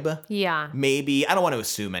vibe. Yeah. Maybe. I don't want to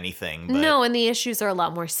assume anything, but no, and the issues are a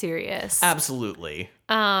lot more serious. Absolutely.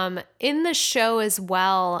 In the show as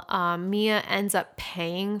well, Mia ends up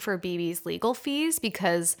paying for Bebe's legal fees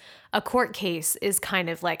because a court case is kind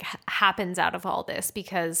of like happens out of all this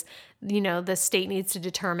because, the state needs to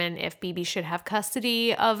determine if Bebe should have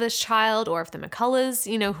custody of this child or if the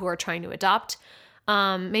McCulloughs, who are trying to adopt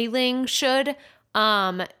Mei Ling should.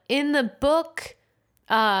 In the book,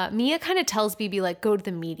 Mia kind of tells Bebe like, go to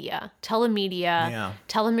the media, tell the media,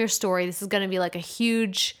 tell them your story. This is going to be like a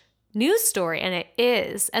huge news story, and it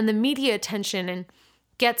is. And the media attention and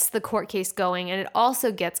gets the court case going, and it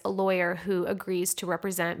also gets a lawyer who agrees to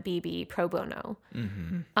represent BB pro bono.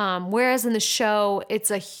 Whereas in the show,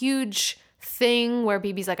 it's a huge thing where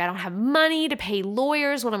BB's like, I don't have money to pay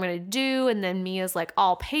lawyers, what I'm going to do. And then Mia's like,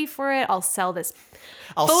 I'll pay for it. I'll sell this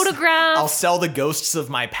photograph. I'll sell the ghosts of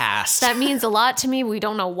my past. That means a lot to me. We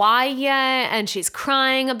don't know why yet. And she's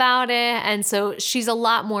crying about it. And so she's a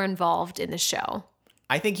lot more involved in the show.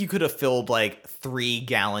 I think you could have filled like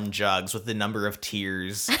 3-gallon jugs with the number of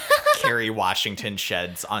tears Kerry Washington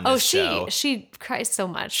sheds on this show. She cries so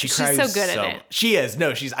much. She's cries so good at it. She is.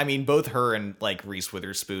 No, I mean, both her and like Reese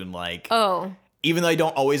Witherspoon, like, oh, even though I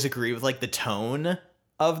don't always agree with like the tone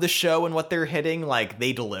of the show and what they're hitting, like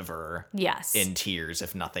they deliver. Yes. In tears,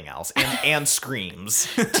 if nothing else. And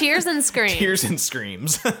screams. Tears and screams. Tears and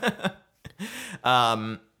screams.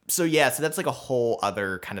 So that's like a whole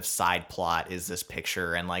other kind of side plot is this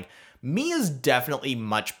picture. And like Mia's definitely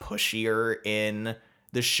much pushier in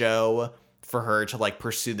the show for her to like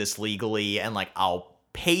pursue this legally and like I'll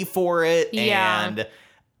pay for it. Yeah. And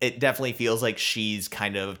it definitely feels like she's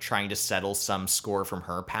kind of trying to settle some score from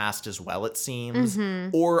her past as well, it seems.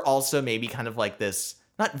 Or also maybe kind of like this,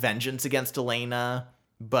 not vengeance against Elena,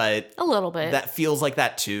 but a little bit. That feels like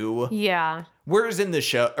that too. Yeah. Whereas in the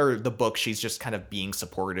show or the book, she's just kind of being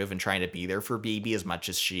supportive and trying to be there for BB as much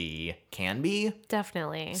as she can be.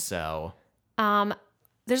 Definitely. So,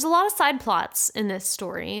 there's a lot of side plots in this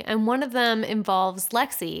story, and one of them involves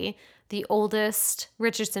Lexi, the oldest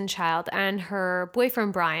Richardson child, and her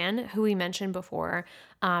boyfriend Brian, who we mentioned before,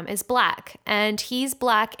 is Black, and he's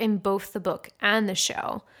Black in both the book and the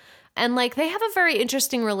show. And like they have a very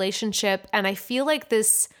interesting relationship, and I feel like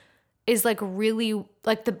this is like really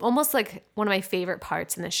like almost like one of my favorite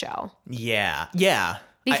parts in the show. Yeah.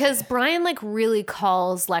 Because Brian like really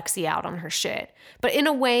calls Lexi out on her shit, but in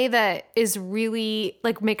a way that is really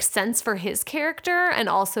like makes sense for his character and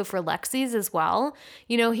also for Lexi's as well.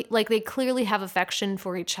 You know, like they clearly have affection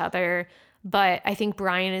for each other, but I think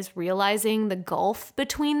Brian is realizing the gulf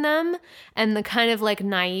between them and the kind of like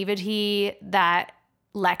naivety that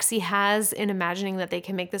Lexi has in imagining that they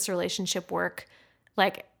can make this relationship work,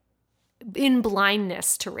 like in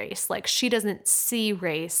blindness to race. Like she doesn't see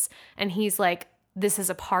race, and he's like, this is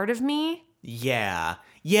a part of me. Yeah,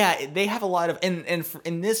 they have a lot of, and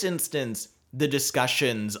in this instance, the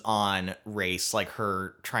discussions on race, like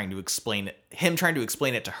him trying to explain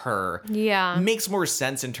it to her, makes more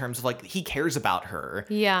sense in terms of like he cares about her,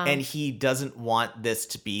 and he doesn't want this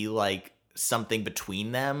to be like something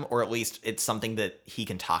between them, or at least it's something that he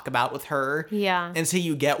can talk about with her. And so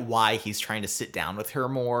you get why he's trying to sit down with her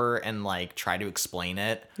more and like try to explain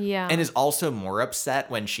it. And is also more upset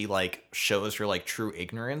when she like shows her like true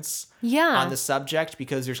ignorance on the subject,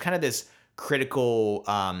 because there's kind of this critical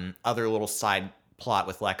other little side plot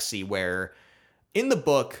with Lexi where in the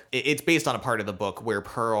book, it's based on a part of the book where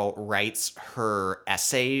Pearl writes her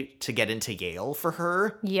essay to get into Yale for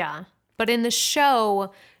her. But in the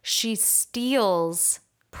show, she steals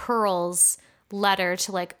Pearl's letter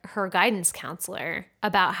to like her guidance counselor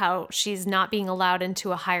about how she's not being allowed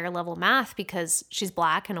into a higher level math because she's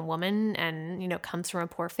Black and a woman and, you know, comes from a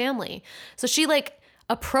poor family. So she like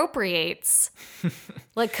appropriates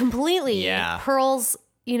like completely Pearl's,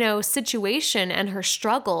 you know, situation and her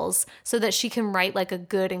struggles so that she can write like a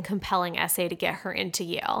good and compelling essay to get her into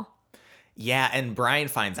Yale. Yeah, and Brian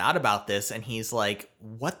finds out about this and he's like,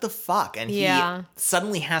 what the fuck? And he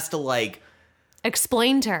suddenly has to like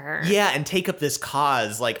explain to her. And take up this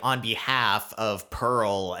cause like on behalf of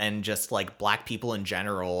Pearl and just like Black people in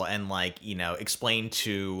general, and like, you know, explain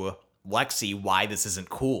to Lexi why this isn't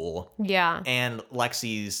cool. And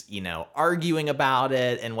Lexi's, you know, arguing about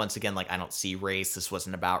it. And once again, like, I don't see race. This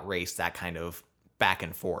wasn't about race, that kind of back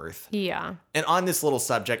and forth. And on this little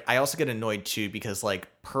subject, I also get annoyed too because like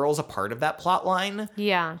Pearl's a part of that plot line.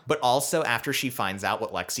 But also after she finds out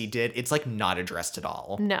what Lexi did, it's like not addressed at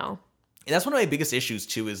all. No. And that's one of my biggest issues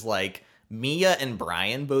too, is like Mia and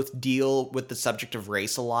Brian both deal with the subject of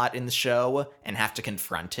race a lot in the show and have to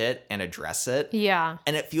confront it and address it.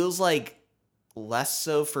 And it feels like less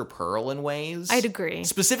so for Pearl in ways. I'd agree.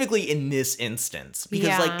 Specifically in this instance.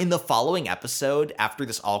 Because like in the following episode, after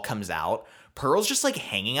this all comes out, Pearl's just like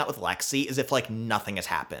hanging out with Lexi as if like nothing has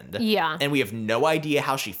happened. And we have no idea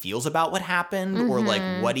how she feels about what happened or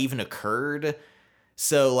like what even occurred.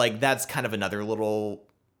 So like that's kind of another little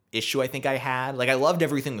issue I think I had. Like I loved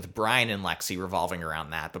everything with Brian and Lexi revolving around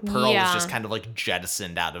that, but Pearl was just kind of like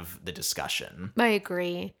jettisoned out of the discussion. I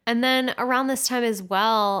agree. And then around this time as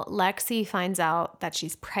well, Lexi finds out that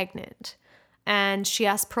she's pregnant. and she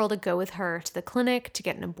asked Pearl to go with her to the clinic to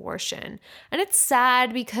get an abortion. And it's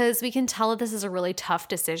sad because we can tell that this is a really tough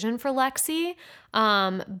decision for Lexi.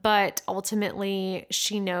 But ultimately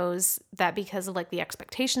she knows that because of like the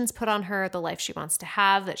expectations put on her, the life she wants to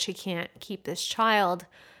have, that she can't keep this child.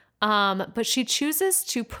 But she chooses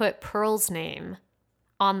to put Pearl's name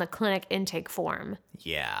on the clinic intake form.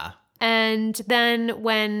 Yeah. And then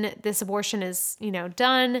when this abortion is,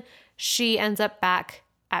 done, she ends up back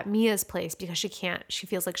at Mia's place because she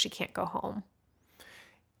feels like she can't go home.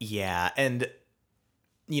 Yeah. And,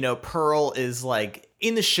 Pearl is like,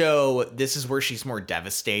 in the show, this is where she's more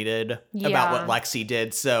devastated about what Lexi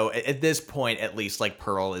did. So at this point, at least, like,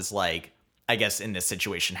 Pearl is like, I guess in this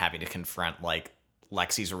situation, having to confront like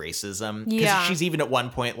Lexi's racism. Because she's even at one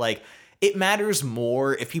point like, it matters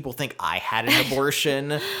more if people think I had an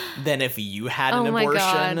abortion than if you had an abortion.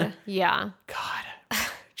 God. Yeah. God.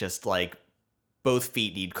 Just like both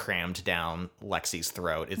feet need crammed down Lexi's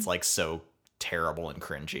throat. It's like so terrible and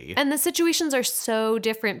cringy. And the situations are so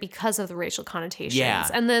different because of the racial connotations. Yeah.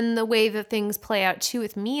 And then the way that things play out too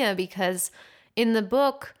with Mia, because in the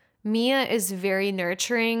book, Mia is very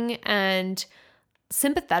nurturing and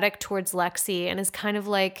sympathetic towards Lexi and is kind of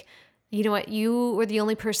like, you know what, you were the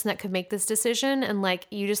only person that could make this decision and like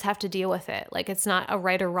you just have to deal with it. Like it's not a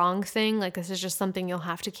right or wrong thing. Like this is just something you'll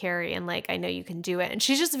have to carry and like I know you can do it. And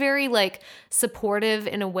she's just very like supportive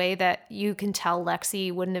in a way that you can tell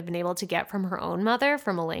Lexi wouldn't have been able to get from her own mother,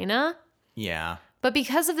 from Elena. Yeah. But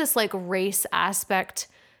because of this like race aspect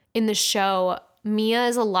in the show, Mia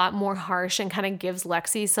is a lot more harsh and kind of gives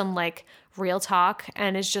Lexi some like real talk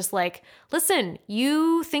and is just like, listen,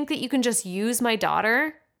 you think that you can just use my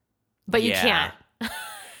daughter? But you can't.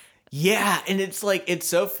 Yeah, and it's like, it's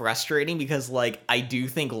so frustrating because like, I do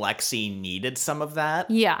think Lexi needed some of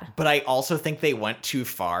that. Yeah. But I also think they went too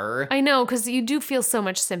far. I know, because you do feel so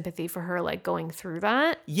much sympathy for her like going through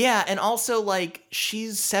that. Yeah, and also like,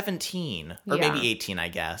 she's 17 or maybe 18, I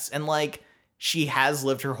guess. And like, she has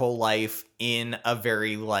lived her whole life in a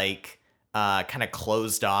very like, kind of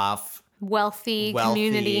closed off, wealthy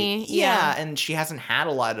community. Yeah, and she hasn't had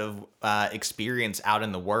a lot of experience out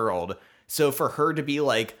in the world. So for her to be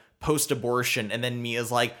like post-abortion and then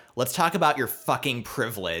Mia's like, let's talk about your fucking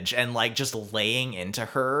privilege and like just laying into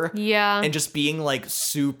her. Yeah. And just being like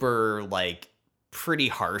super like pretty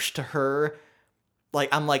harsh to her. Like,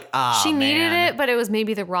 I'm like, she needed man. it, but it was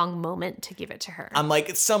maybe the wrong moment to give it to her. I'm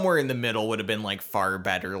like, somewhere in the middle would have been like far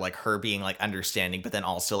better, like her being like understanding, but then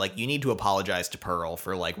also like you need to apologize to Pearl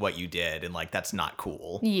for like what you did, and like that's not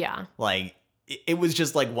cool. Yeah. Like it was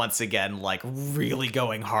just like once again like really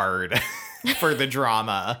going hard for the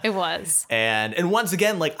drama. It was. And once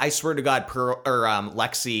again, like I swear to God, Pearl or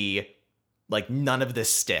Lexi, like none of this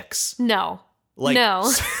sticks. No. Like, no.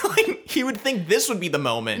 Like, you would think this would be the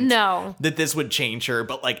moment that this would change her,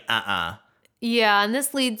 but like, Yeah, and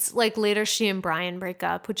this leads, like, later she and Brian break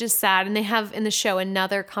up, which is sad, and they have in the show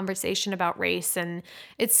another conversation about race, and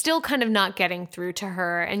it's still kind of not getting through to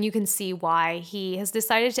her, and you can see why he has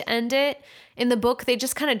decided to end it. In the book, they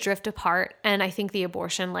just kind of drift apart, and I think the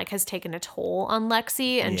abortion, like, has taken a toll on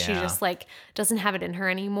Lexi, and she just, like, doesn't have it in her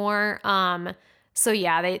anymore. So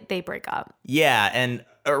yeah, they break up. Yeah, and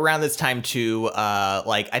around this time too,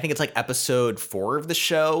 like I think it's like episode 4 of the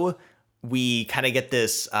show, we kind of get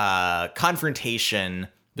this confrontation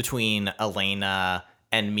between Elena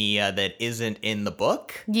and Mia that isn't in the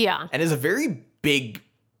book. Yeah. And is a very big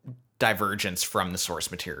divergence from the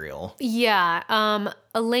source material. Yeah.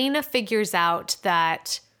 Elena figures out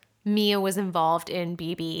that Mia was involved in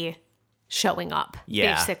BB showing up,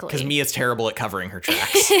 basically. Because Mia's terrible at covering her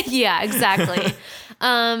tracks. Yeah, exactly.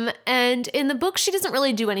 And in the book, she doesn't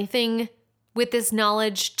really do anything with this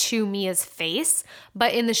knowledge to Mia's face,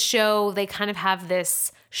 but in the show, they kind of have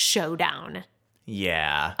this showdown.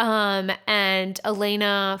 Yeah. And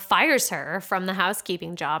Elena fires her from the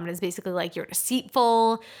housekeeping job and is basically like, you're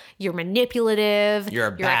deceitful, you're manipulative, you're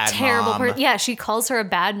a terrible person. Yeah, she calls her a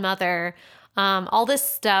bad mother, all this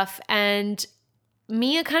stuff. And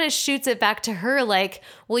Mia kind of shoots it back to her like,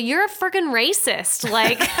 well, you're a freaking racist.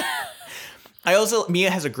 Like, Mia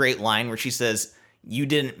has a great line where she says, you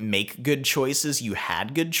didn't make good choices, you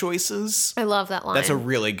had good choices. I love that line. That's a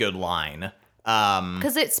really good line.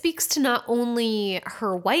 Because it speaks to not only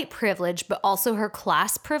her white privilege, but also her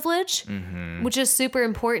class privilege, which is super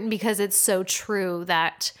important because it's so true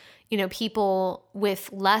that, you know, people with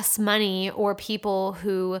less money or people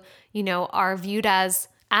who, you know, are viewed as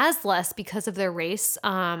less because of their race,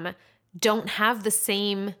 don't have the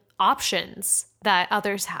same options that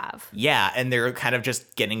others have. Yeah, and they're kind of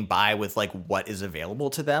just getting by with like what is available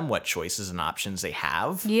to them, what choices and options they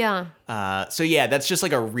have. Yeah. So yeah, that's just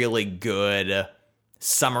like a really good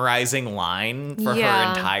summarizing line for her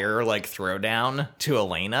Yeah. entire like throwdown to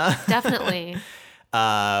Elena. Definitely.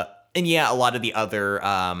 And yeah, a lot of the other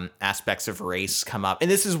aspects of race come up. And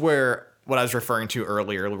this is where what I was referring to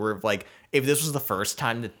earlier, where like if this was the first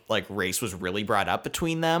time that like race was really brought up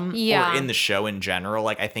between them Yeah. or in the show in general,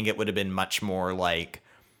 like I think it would have been much more like,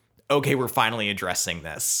 okay, we're finally addressing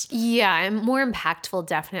this. Yeah, and more impactful,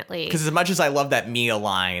 definitely. Because as much as I love that Mia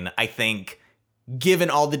line, I think given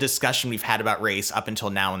all the discussion we've had about race up until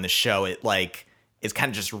now in the show, it like is kind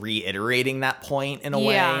of just reiterating that point in a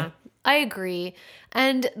way. I agree.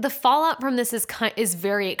 And the fallout from this is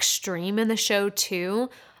very extreme in the show too.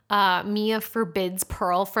 Mia forbids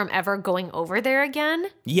Pearl from ever going over there again.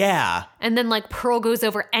 Yeah. And then like Pearl goes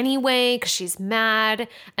over anyway because she's mad.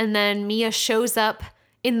 And then Mia shows up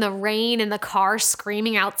in the rain in the car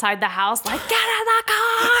screaming outside the house like, get in the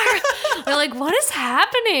car. We're like, what is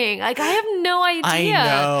happening? Like, I have no idea. I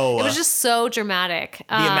know. It was just so dramatic.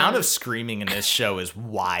 The amount of screaming in this show is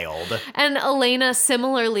wild. And Elena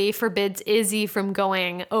similarly forbids Izzy from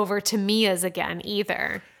going over to Mia's again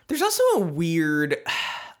either. There's also a weird,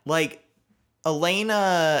 like,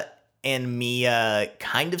 Elena and Mia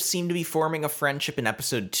kind of seem to be forming a friendship in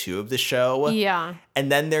episode 2 of the show. Yeah.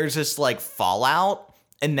 And then there's this, like, fallout.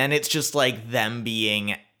 And then it's just, like, them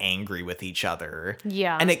being angry with each other.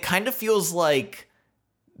 Yeah. And it kind of feels like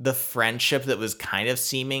the friendship that was kind of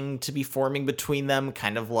seeming to be forming between them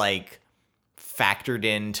kind of, like, factored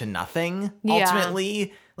into nothing,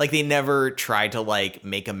 ultimately. Like, they never tried to, like,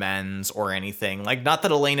 make amends or anything. Like, not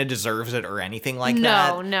that Elena deserves it or anything like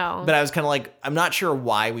that. No. But I was kind of like, I'm not sure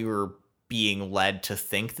why we were being led to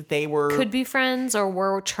think that they were... Could be friends or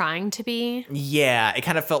were trying to be. Yeah, it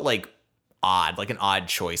kind of felt like odd, like an odd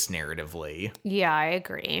choice narratively. Yeah, I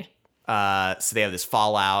agree. So they have this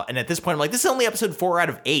fallout. And at this point, I'm like, this is only episode 4 out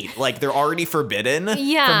of 8. Like, they're already forbidden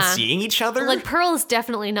Yeah. from seeing each other. Like, Pearl is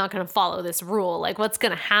definitely not going to follow this rule. Like, what's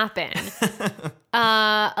going to happen?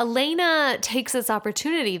 Elena takes this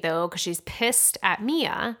opportunity, though, because she's pissed at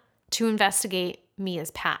Mia to investigate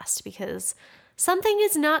Mia's past because something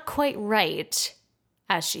is not quite right,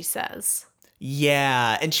 as she says.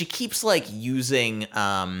 Yeah, and she keeps, like, using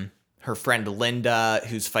her friend Linda,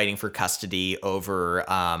 who's fighting for custody over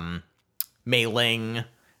Mei Ling,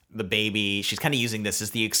 the baby. She's kind of using this as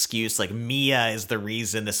the excuse, like, Mia is the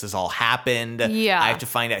reason this has all happened. Yeah. I have to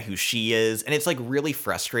find out who she is. And it's, like, really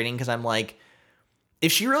frustrating because I'm like,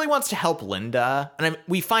 if she really wants to help Linda, and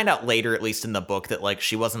we find out later, at least in the book, that, like,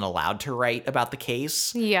 she wasn't allowed to write about the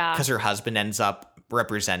case. Yeah. Because her husband ends up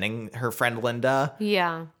representing her friend Linda.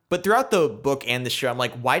 Yeah. But throughout the book and the show, I'm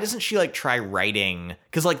like, why doesn't she, like, try writing?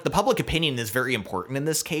 Because, like, the public opinion is very important in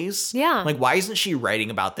this case. Yeah. Like, why isn't she writing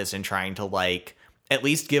about this and trying to, like, at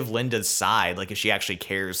least give Linda's side, like, if she actually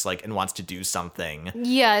cares, like, and wants to do something?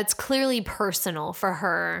 Yeah, it's clearly personal for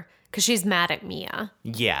her because she's mad at Mia.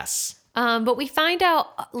 Yes. But we find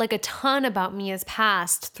out like a ton about Mia's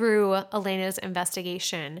past through Elena's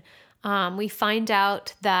investigation. We find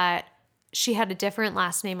out that she had a different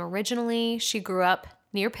last name originally. She grew up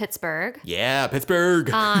near Pittsburgh. Yeah, Pittsburgh.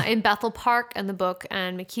 In Bethel Park in the book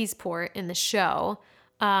and McKeesport in the show.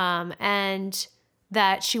 And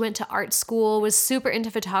that she went to art school, was super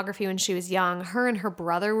into photography when she was young. Her and her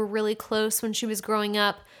brother were really close when she was growing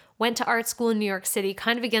up. Went to art school in New York City,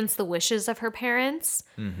 kind of against the wishes of her parents.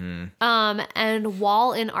 Mm-hmm. And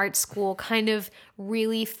while in art school, kind of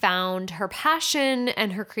really found her passion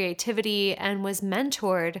and her creativity and was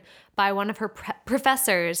mentored by one of her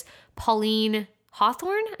professors, Pauline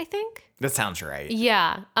Hawthorne, I think. That sounds right.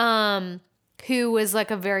 Yeah. Who was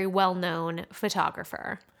like a very well-known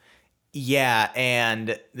photographer. Yeah,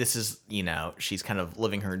 and this is, you know, she's kind of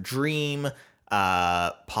living her dream.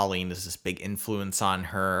 Pauline is this big influence on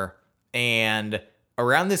her. And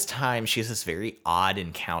around this time, she has this very odd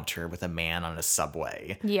encounter with a man on a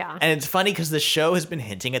subway. Yeah. And it's funny because the show has been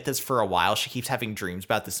hinting at this for a while. She keeps having dreams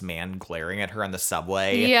about this man glaring at her on the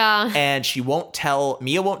subway. Yeah. And Mia won't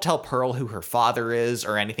tell Pearl who her father is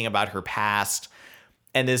or anything about her past.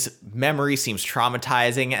 And this memory seems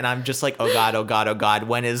traumatizing. And I'm just like, oh God, oh God, oh God.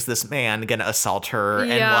 When is this man going to assault her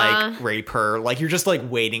and like rape her? Like, you're just like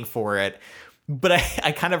waiting for it. But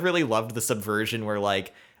I kind of really loved the subversion where,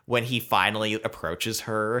 like, when he finally approaches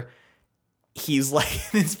her, he's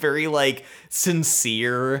like this very, like,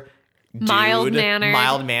 sincere dude,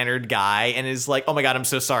 mild-mannered guy, and is like, oh my God, I'm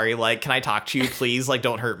so sorry. Like, can I talk to you, please? Like,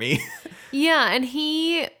 don't hurt me. Yeah, and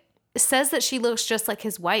he says that she looks just like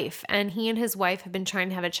his wife, and he and his wife have been trying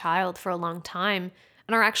to have a child for a long time.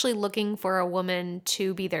 and are actually looking for a woman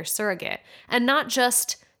to be their surrogate. And not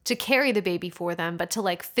just to carry the baby for them, but to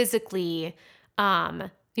like physically,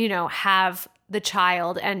 have the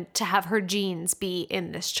child and to have her genes be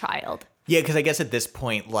in this child. Yeah, because I guess at this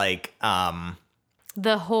point, like,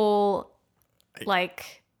 the whole,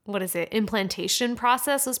 like, what is it? Implantation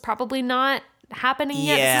process was probably not happening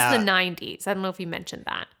yet. Yeah. This is the 90s. I don't know if you mentioned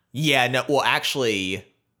that. Yeah, no, well, actually,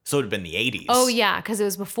 so it would have been the 80s. Oh, yeah, because it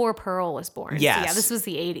was before Pearl was born. Yes. So, yeah, this was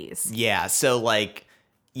the 80s. Yeah, so, like,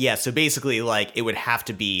 so basically, like, it would have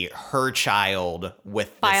to be her child with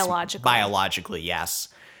this, biologically, yes.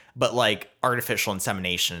 But, like, artificial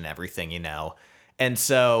insemination and everything, And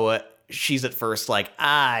so she's at first like,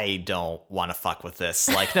 I don't want to fuck with this.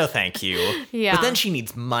 Like, no, thank you. Yeah. But then she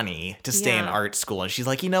needs money to stay in art school. And she's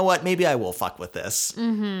like, you know what? Maybe I will fuck with this.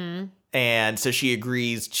 Mm-hmm. And so she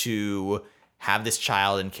agrees to have this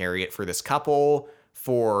child and carry it for this couple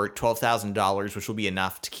for $12,000, which will be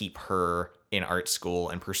enough to keep her in art school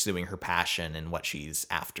and pursuing her passion and what she's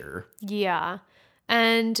after. Yeah.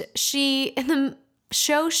 And in the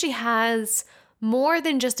show, she has more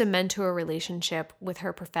than just a mentor relationship with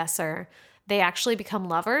her professor. They actually become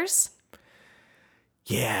lovers.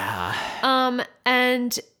 Yeah.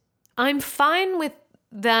 And I'm fine with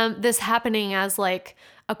this happening as like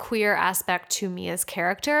a queer aspect to Mia's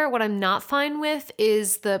character. What I'm not fine with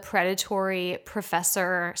is the predatory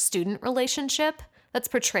professor-student relationship that's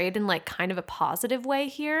portrayed in like kind of a positive way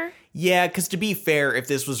here. Yeah, because to be fair, if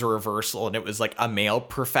this was a reversal and it was like a male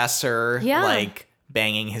professor, like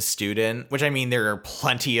banging his student, which I mean, there are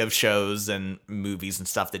plenty of shows and movies and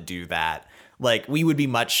stuff that do that. Like we would be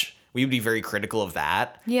very critical of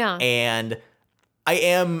that. Yeah. And I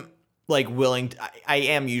am like I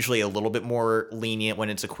am usually a little bit more lenient when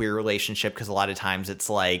it's a queer relationship, because a lot of times it's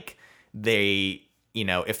like they,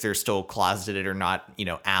 if they're still closeted or not,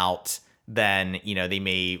 out, then, they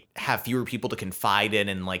may have fewer people to confide in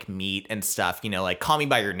and like meet and stuff, like Call Me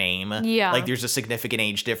by Your Name. Yeah. Like there's a significant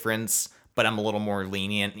age difference, but I'm a little more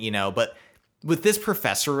lenient, but with this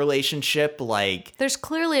professor relationship, like there's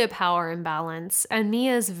clearly a power imbalance, and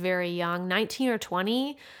Mia's very young, 19 or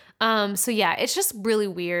 20. So yeah, it's just really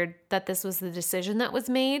weird that this was the decision that was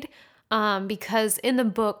made, because in the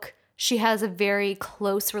book, she has a very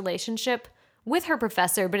close relationship with her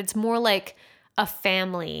professor, but it's more like a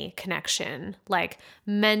family connection, like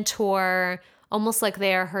mentor, almost like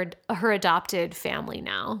they are her adopted family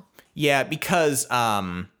now. Yeah, because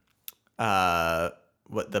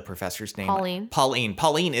what the professor's name?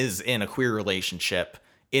 Pauline is in a queer relationship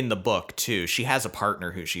in the book too. She has a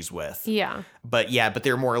partner who she's with. Yeah. But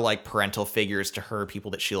they're more like parental figures to her,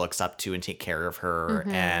 people that she looks up to and take care of her.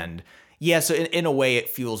 Mm-hmm. And so in a way it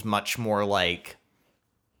feels much more like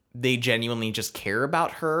they genuinely just care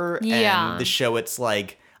about her. Yeah. And the show, it's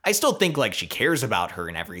like, I still think like she cares about her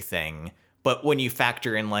and everything. But when you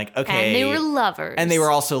factor in like, okay. And they were lovers. And they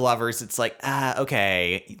were also lovers. It's like,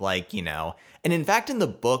 okay. Like, And in fact, in the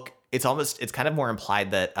book, it's kind of more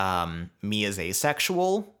implied that Mia's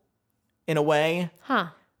asexual in a way. Huh.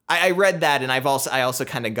 I read that, and I also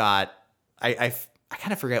kind of got, I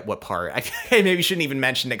kind of forget what part. I maybe shouldn't even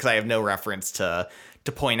mention it because I have no reference to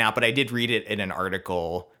point out, but I did read it in an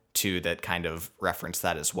article too that kind of referenced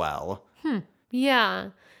that as well. Yeah.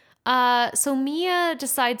 So Mia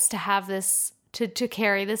decides to have this, to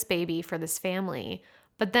carry this baby for this family.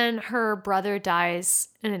 But then her brother dies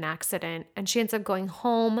in an accident and she ends up going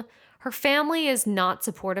home. Her family is not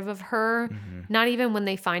supportive of her, not even when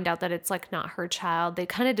they find out that it's like not her child. They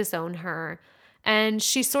kind of disown her. And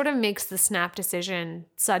she sort of makes the snap decision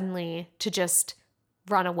suddenly to just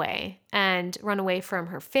run away from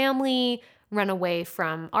her family, run away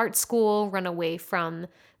from art school, run away from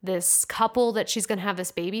this couple that she's going to have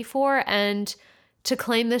this baby for, and to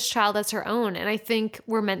claim this child as her own. And I think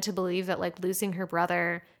we're meant to believe that like losing her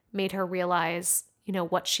brother made her realize,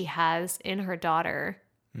 what she has in her daughter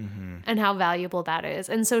and how valuable that is.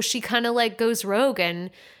 And so she kind of like goes rogue and,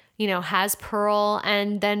 has Pearl,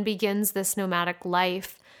 and then begins this nomadic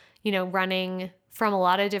life, running from a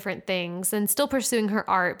lot of different things and still pursuing her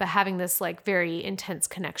art, but having this like very intense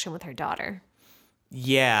connection with her daughter.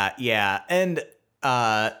 Yeah. Yeah. And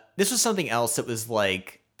this was something else that was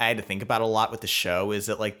like, I had to think about a lot with the show, is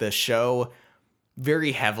that like the show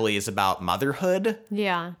very heavily is about motherhood.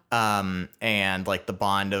 Yeah. And like the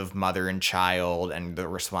bond of mother and child and the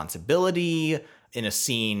responsibility. In a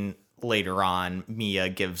scene later on, Mia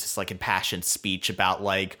gives this like impassioned speech about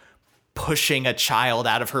like pushing a child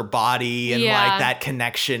out of her body and like that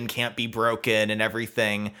connection can't be broken and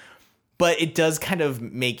everything. But it does kind of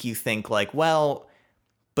make you think like, well,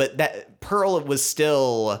 but that Pearl was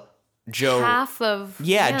still Joe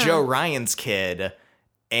Ryan's kid.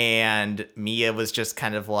 And Mia was just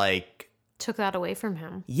kind of like, Took that away from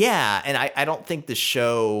him. yeah. And I don't think the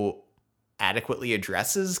show adequately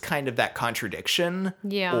addresses kind of that contradiction.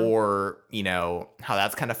 Yeah. Or, how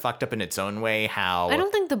that's kind of fucked up in its own way. How I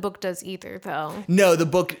don't think the book does either, though. No, the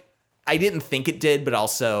book, I didn't think it did, but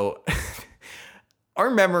also our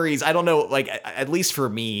memories, I don't know, like, at least for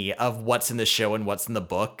me, of what's in the show and what's in the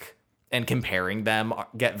book and comparing them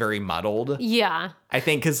get very muddled. Yeah. I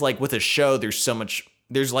think because, like, with a show,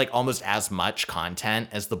 there's like almost as much content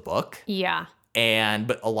as the book. Yeah.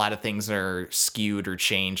 But a lot of things are skewed or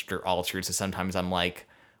changed or altered. So sometimes I'm like,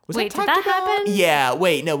 Wait, did that happen? Yeah,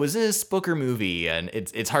 wait, no, was this book or movie? And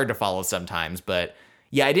it's hard to follow sometimes, but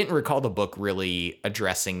yeah, I didn't recall the book really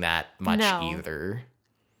addressing that much either.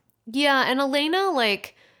 Yeah, and Elena,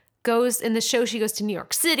 like, goes, in the show, she goes to New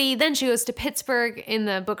York City, then she goes to Pittsburgh. In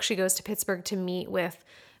the book, she goes to Pittsburgh to meet with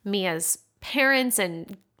Mia's parents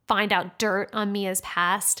and find out dirt on Mia's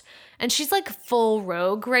past. And she's like full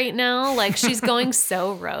rogue right now. Like, she's going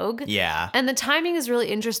so rogue. Yeah. And the timing is really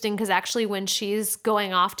interesting because actually when she's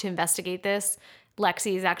going off to investigate this,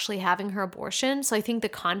 Lexi is actually having her abortion. So I think the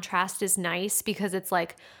contrast is nice because it's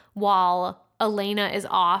like, while Elena is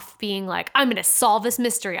off being like, I'm going to solve this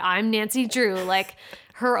mystery, I'm Nancy Drew, like,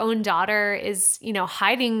 her own daughter is,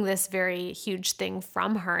 hiding this very huge thing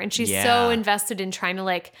from her. And she's so invested in trying to,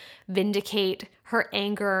 like, vindicate her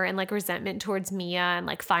anger and, like, resentment towards Mia and,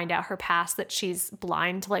 like, find out her past, that she's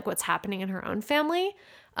blind to, like, what's happening in her own family.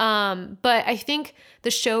 But I think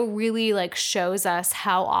the show really, like, shows us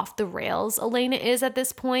how off the rails Elena is at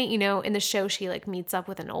this point. In the show, she, like, meets up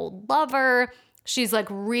with an old lover. She's, like,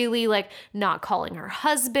 really, like, not calling her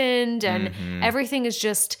husband, and everything is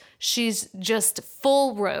just, she's just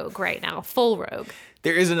full rogue right now, full rogue.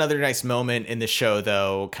 There is another nice moment in the show,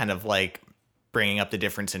 though, kind of like bringing up the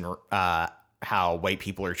difference in how white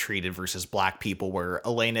people are treated versus black people, where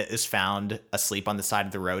Elena is found asleep on the side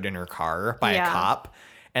of the road in her car by a cop.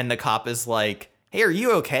 And the cop is like, hey, are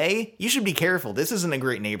you okay? You should be careful. This isn't a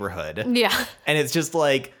great neighborhood. Yeah. And it's just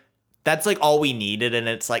like, that's like all we needed. And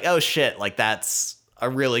it's like, oh shit, like that's a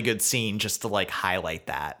really good scene just to like highlight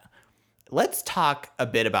that. Let's talk a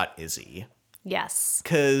bit about Izzy. Yes.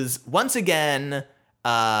 Because once again,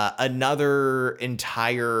 another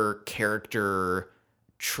entire character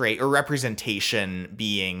trait or representation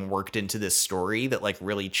being worked into this story that like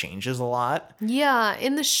really changes a lot. Yeah.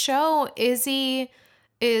 In the show, Izzy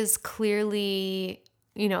is clearly,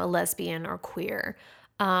 a lesbian or queer.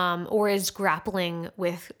 Or is grappling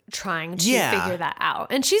with trying to figure that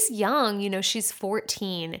out. And she's young, she's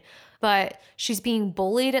 14, but she's being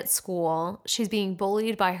bullied at school. She's being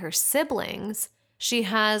bullied by her siblings. She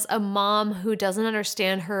has a mom who doesn't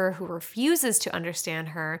understand her, who refuses to understand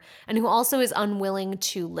her, and who also is unwilling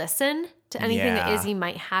to listen to anything that Izzy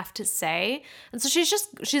might have to say. And so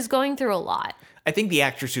she's going through a lot. I think the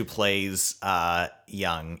actress who plays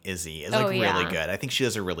young Izzy is really good. I think she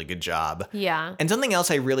does a really good job. Yeah. And something else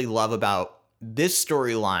I really love about this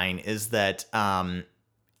storyline is that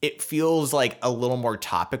it feels like a little more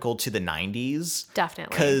topical to the 90s.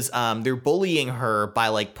 Definitely. Because they're bullying her by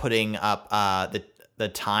like putting up the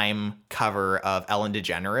Time cover of Ellen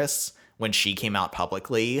DeGeneres when she came out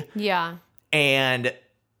publicly. Yeah. And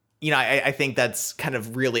I think that's kind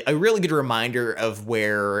of a really good reminder of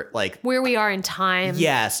where we are in time.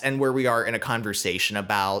 Yes, and where we are in a conversation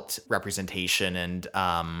about representation and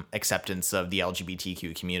acceptance of the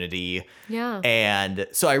LGBTQ community. Yeah. And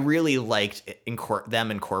so I really liked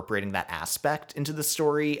them incorporating that aspect into the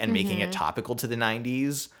story and making it topical to the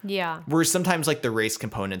 90s. Yeah. Whereas sometimes like the race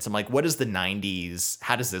components, I'm like, what is the 90s?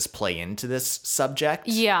 How does this play into this subject?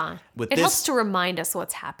 Yeah. It helps to remind us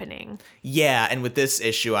what's happening. Yeah, and with this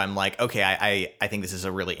issue, I'm like, okay, I think this is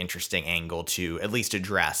a really interesting angle to at least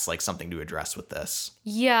address, like something to address with this.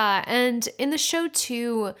 Yeah, and in the show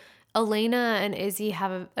too, Elena and Izzy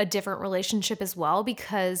have a different relationship as well,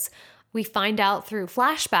 because we find out through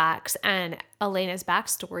flashbacks and Elena's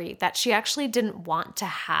backstory that she actually didn't want to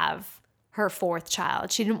have her fourth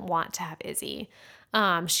child. She didn't want to have Izzy.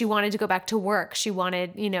 She wanted to go back to work. She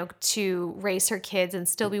wanted, to raise her kids and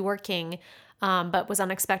still be working. But was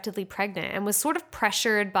unexpectedly pregnant and was sort of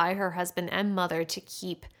pressured by her husband and mother to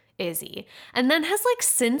keep Izzy, and then has like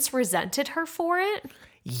since resented her for it.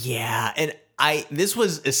 Yeah, and this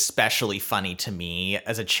was especially funny to me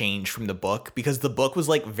as a change from the book, because the book was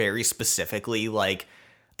like very specifically like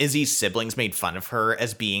Izzy's siblings made fun of her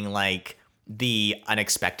as being like the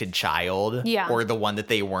unexpected child, or the one that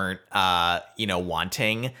they weren't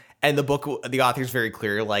wanting. And the book, the author's very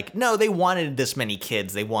clear, like, no, they wanted this many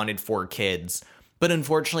kids. They wanted 4 kids. But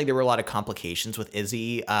unfortunately, there were a lot of complications with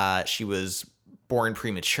Izzy. She was born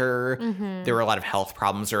premature. There were a lot of health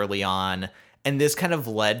problems early on. And this kind of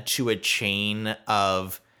led to a chain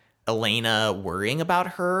of Elena worrying about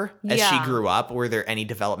her as she grew up. Were there any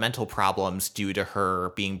developmental problems due to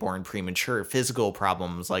her being born premature? Physical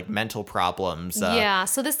problems, like mental problems? Yeah,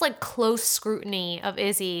 so this like close scrutiny of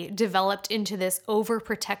Izzy developed into this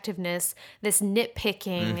overprotectiveness, this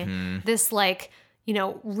nitpicking, this like, you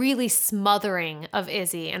know, really smothering of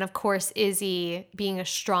Izzy. And of course, Izzy being a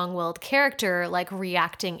strong-willed character, like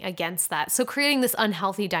reacting against that. So creating this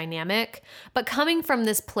unhealthy dynamic, but coming from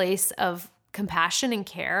this place of compassion and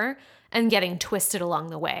care and getting twisted along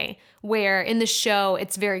the way, where in the show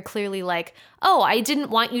it's very clearly like, oh, I didn't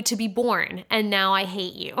want you to be born and now I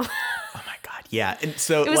hate you. Oh my God. Yeah. And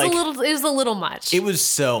so it was a little much. It was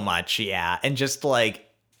so much. Yeah. And just like,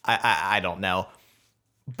 I don't know,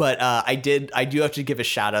 but I do have to give a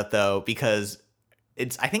shout out though, because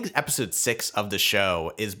I think episode 6 of the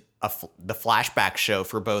show is the flashback show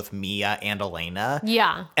for both Mia and Elena.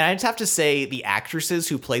 Yeah. And I just have to say the actresses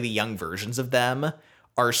who play the young versions of them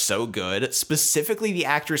are so good. Specifically the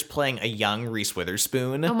actress playing a young Reese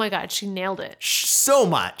Witherspoon. Oh my God, she nailed it. So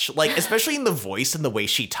much. Like, especially in the voice and the way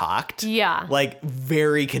she talked. Yeah. Like,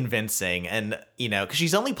 very convincing. And, you know, because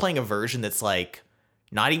she's only playing a version that's like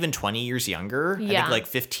not even 20 years younger. Yeah. I think like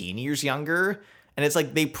 15 years younger. And it's like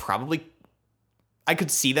I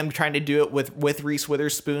could see them trying to do it with Reese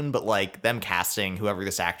Witherspoon, but like them casting whoever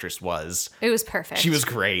this actress was. It was perfect. She was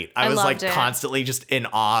great. I was like loved it. constantly just in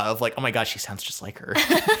awe of like, oh my gosh, she sounds just like her.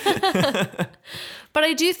 But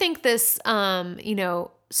I do think this, you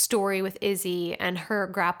know, story with Izzy and her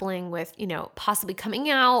grappling with, you know, possibly coming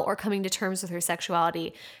out or coming to terms with her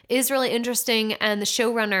sexuality is really interesting. And the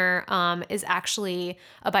showrunner is actually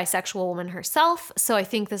a bisexual woman herself. So I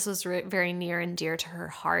think this was very near and dear to her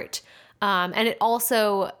heart. And it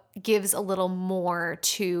also gives a little more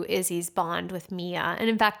to Izzy's bond with Mia. And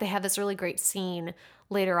in fact, they have this really great scene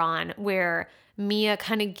later on where Mia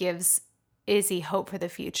kind of gives Izzy hope for the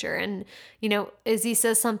future. And, you know, Izzy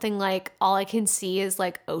says something like, all I can see is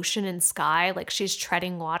like ocean and sky, like she's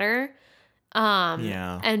treading water.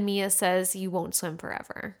 And Mia says, you won't swim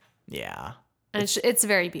forever. Yeah. And it's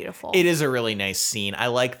very beautiful. It is a really nice scene. I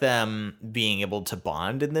like them being able to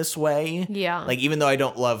bond in this way. Yeah. Like, even though I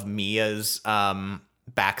don't love Mia's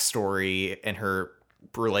backstory and her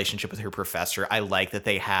relationship with her professor, I like that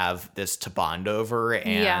they have this to bond over.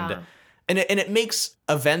 And it makes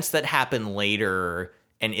events that happen later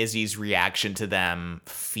and Izzy's reaction to them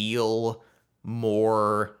feel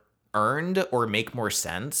more earned or make more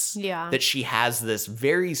sense. Yeah. That she has this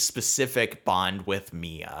very specific bond with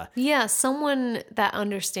Mia. Yeah, someone that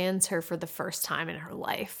understands her for the first time in her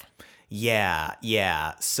life.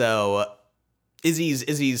 Yeah. So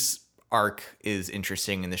Izzy's arc is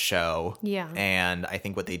interesting in the show. Yeah. And I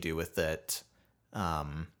think what they do with it,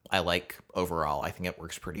 I like overall. I think it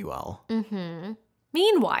works pretty well. Mm-hmm.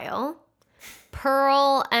 Meanwhile,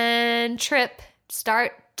 Pearl and Trip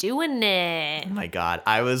start doing it. Oh my God.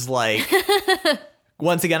 I was like,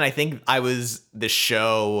 once again, I think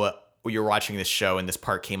you're watching this show and this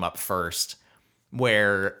part came up first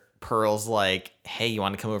where Pearl's like, hey, you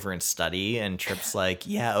want to come over and study? And Trip's like,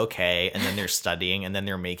 yeah, okay. And then they're studying and then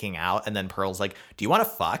they're making out. And then Pearl's like, do you want to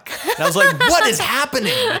fuck? And I was like, what is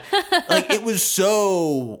happening? Like, it was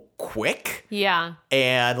so quick. Yeah.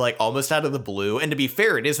 And like almost out of the blue. And to be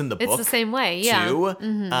fair, it is in the book. It's the same way. Yeah. Too.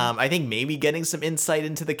 Mm-hmm. I think maybe getting some insight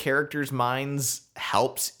into the characters' minds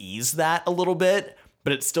helps ease that a little bit,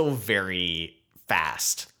 but it's still very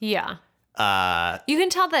fast. Yeah. You can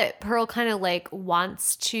tell that Pearl kind of like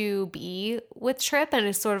wants to be with Trip and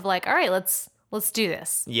is sort of like, all right, let's do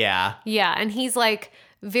this. Yeah. Yeah. And he's like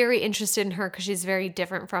very interested in her because she's very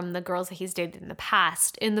different from the girls that he's dated in the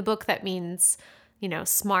past. In the book, that means, you know,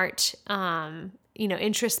 smart, you know,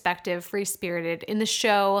 introspective, free-spirited. In the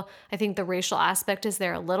show, I think the racial aspect is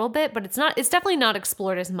there a little bit, but it's definitely not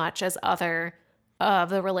explored as much as other of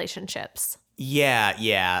the relationships.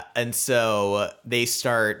 Yeah. And so they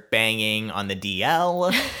start banging on the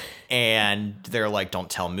DL and they're like,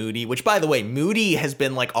 don't tell Moody, which by the way, Moody has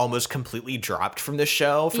been like almost completely dropped from the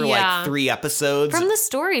show for like 3 episodes. From the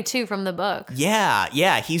story too, from the book.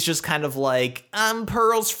 Yeah. He's just kind of like, I'm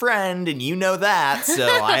Pearl's friend and you know that, so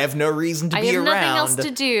I have no reason to be around. I have nothing else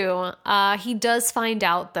to do. He does find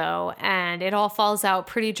out though, and it all falls out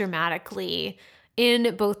pretty dramatically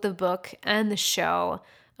in both the book and the show.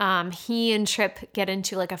 He and Trip get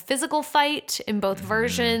into like a physical fight in both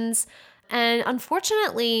versions. And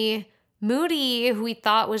unfortunately, Moody, who we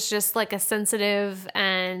thought was just like a sensitive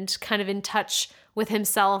and kind of in touch with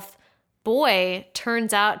himself boy,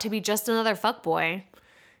 turns out to be just another fuckboy.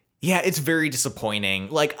 Yeah, it's very disappointing.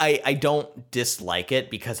 Like, I don't dislike it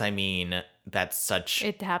because, I mean, that's such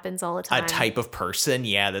It happens all the a time. type of person,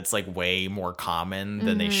 yeah, that's like way more common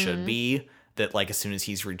than they should be. That like as soon as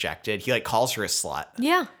he's rejected, he like calls her a slut.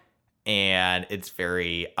 Yeah. And it's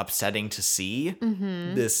very upsetting to see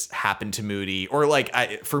this happen to Moody, or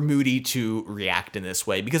like for Moody to react in this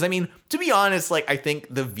way. Because I mean, to be honest, like I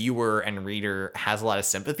think the viewer and reader has a lot of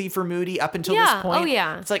sympathy for Moody up until this point. Oh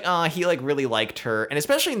yeah. It's like, he like really liked her, and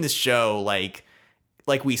especially in this show, like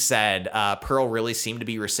we said, Pearl really seemed to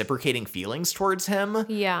be reciprocating feelings towards him.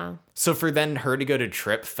 Yeah. So for then her to go to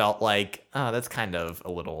Trip felt like, that's kind of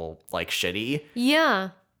a little like shitty. Yeah.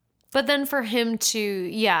 But then for him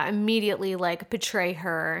to, immediately like betray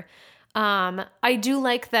her. I do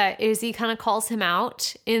like that Izzy kind of calls him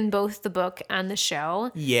out in both the book and the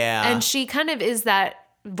show. Yeah. And she kind of is that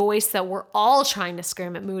voice that we're all trying to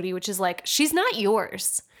scream at Moody, which is like, she's not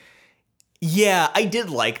yours. Yeah, I did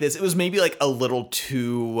like this. It was maybe like a little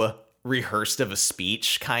too rehearsed of a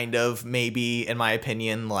speech, kind of, maybe, in my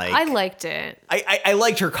opinion. Like I liked it. I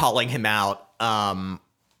liked her calling him out.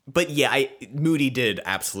 But yeah, Moody did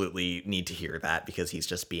absolutely need to hear that because he's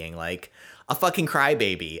just being like a fucking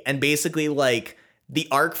crybaby. And basically, like, the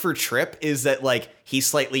arc for Trip is that like he's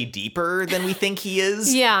slightly deeper than we think he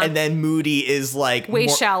is. Yeah. And then Moody is like way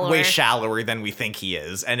shallower than we think he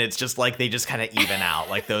is. And it's just like they just kind of even out.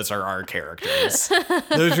 Like those are our characters.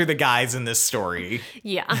 Those are the guys in this story.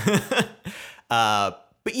 Yeah. But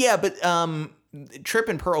Trip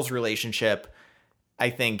and Pearl's relationship, I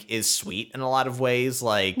think, is sweet in a lot of ways.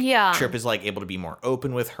 Like, Trip is like able to be more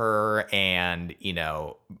open with her and, you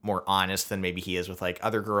know, more honest than maybe he is with like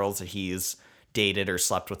other girls that he's dated or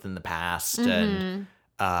slept with in the past. And,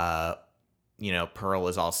 you know, Pearl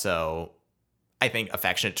is also, I think,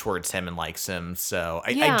 affectionate towards him and likes him. So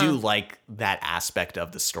I do like that aspect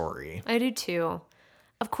of the story. I do too.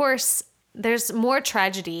 Of course, there's more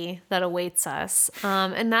tragedy that awaits us.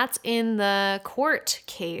 And that's in the court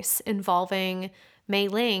case involving Mei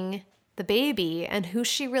Ling, the baby, and who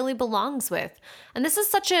she really belongs with. And this is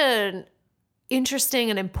such an interesting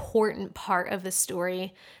and important part of the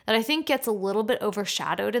story that I think gets a little bit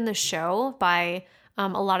overshadowed in the show by a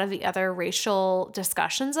lot of the other racial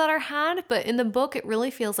discussions that are had. But in the book, it really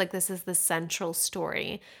feels like this is the central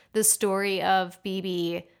story, the story of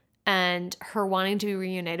Bibi and her wanting to be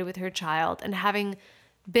reunited with her child and having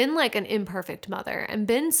been like an imperfect mother and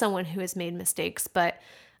been someone who has made mistakes,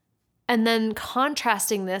 and then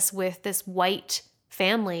contrasting this with this white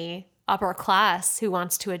family, upper class, who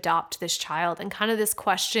wants to adopt this child, and kind of this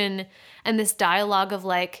question and this dialogue of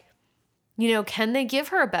like, you know, can they give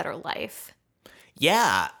her a better life?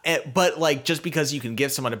 Yeah, but like just because you can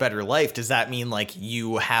give someone a better life, does that mean like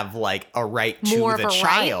you have like a right to More the of a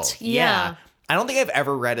child? right? Yeah. I don't think I've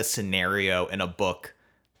ever read a scenario in a book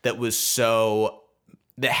that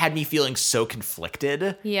had me feeling so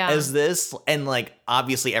conflicted as this. And like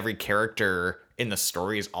obviously every character in the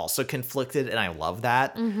story is also conflicted, and I love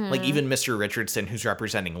that. Like even Mr. Richardson, who's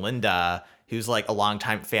representing Linda, who's like a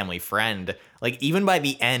longtime family friend, like even by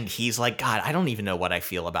the end he's like, God, I don't even know what I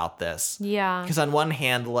feel about this. Yeah. Because on one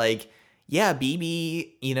hand, like, yeah,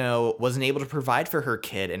 Bibi, you know, wasn't able to provide for her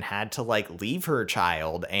kid and had to like leave her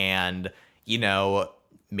child, and you know,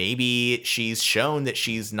 maybe she's shown that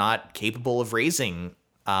she's not capable of raising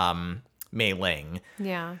Mei Ling.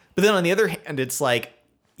 Yeah. But then on the other hand, it's like,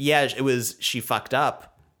 yeah, she fucked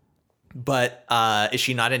up, but is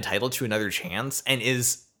she not entitled to another chance? And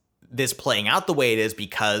is this playing out the way it is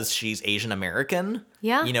because she's Asian American?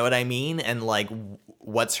 Yeah. You know what I mean? And like,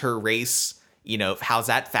 what's her race? You know, how's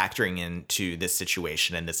that factoring into this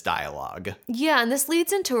situation and this dialogue? Yeah, and this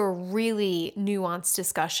leads into a really nuanced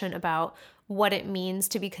discussion about what it means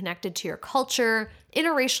to be connected to your culture,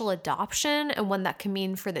 interracial adoption, and what that can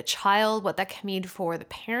mean for the child, what that can mean for the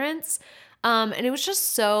parents. And it was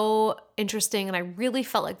just so interesting, and I really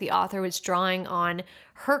felt like the author was drawing on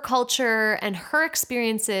her culture and her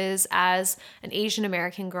experiences as an Asian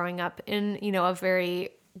American growing up in, you know, a very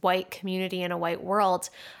white community in a white world.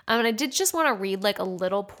 And I did just want to read like a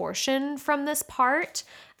little portion from this part.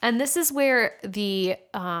 And this is where the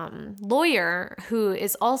lawyer, who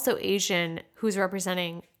is also Asian, who's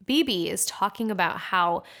representing Bibi, is talking about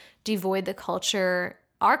how devoid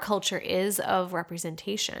our culture is of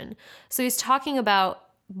representation. So he's talking about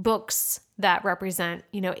books that represent,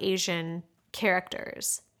 you know, Asian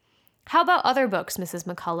characters. How about other books, Mrs.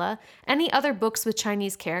 McCullough? Any other books with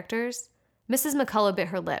Chinese characters? Mrs. McCullough bit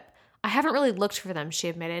her lip. I haven't really looked for them, she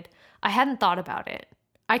admitted. I hadn't thought about it.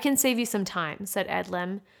 I can save you some time, said Ed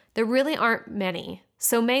Lim. There really aren't many.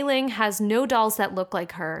 So Mei Ling has no dolls that look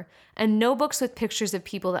like her, and no books with pictures of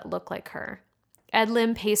people that look like her. Ed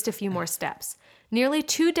Lim paced a few more steps. Nearly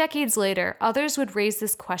 2 decades later, others would raise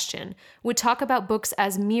this question, would talk about books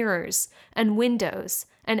as mirrors and windows,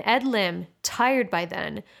 and Ed Lim, tired by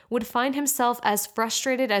then, would find himself as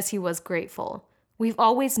frustrated as he was grateful. We've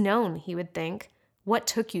always known, he would think. What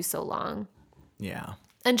took you so long? Yeah.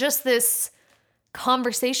 And just this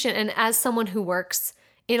conversation, and as someone who works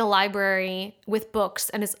in a library with books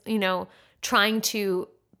and is, trying to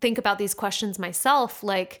think about these questions myself,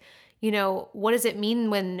 like, what does it mean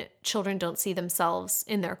when children don't see themselves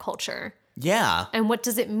in their culture? Yeah. And what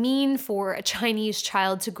does it mean for a Chinese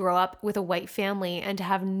child to grow up with a white family and to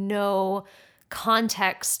have no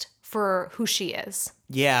context for who she is?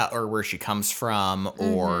 Yeah, or where she comes from,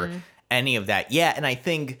 or any of that. Yeah, and I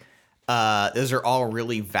think those are all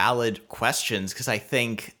really valid questions, because I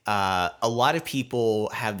think a lot of people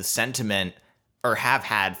have the sentiment, or have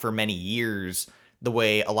had for many years, the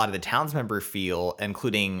way a lot of the townsmen feel,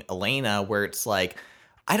 including Elena, where it's like,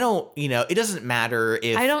 I don't, it doesn't matter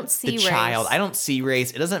if I don't see the child, race. I don't see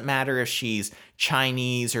race. It doesn't matter if she's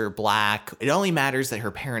Chinese or black. It only matters that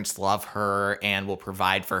her parents love her and will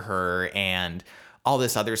provide for her and all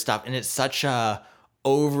this other stuff. And it's such a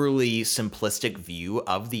overly simplistic view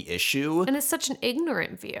of the issue. And it's such an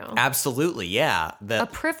ignorant view. Absolutely, yeah. A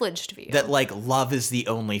privileged view. That, like, love is the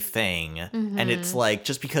only thing. And it's like,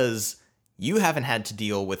 just because you haven't had to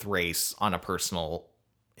deal with race in a personal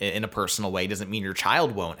way doesn't mean your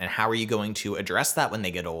child won't. And how are you going to address that when they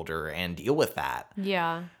get older and deal with that?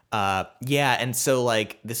 Yeah. Yeah, and so,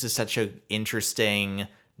 like, this is such an interesting,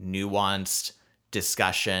 nuanced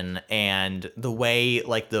discussion, and the way,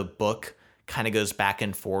 like, the book kind of goes back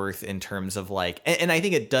and forth in terms of, like, and I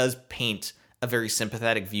think it does paint a very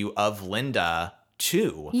sympathetic view of Linda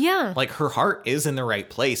too. Yeah. Like, her heart is in the right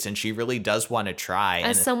place, and she really does want to try.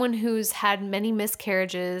 As someone who's had many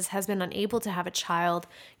miscarriages, has been unable to have a child,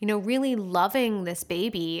 really loving this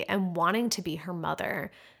baby and wanting to be her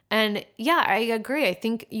mother. And yeah, I agree. I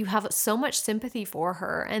think you have so much sympathy for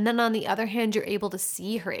her. And then on the other hand, you're able to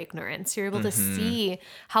see her ignorance. You're able to see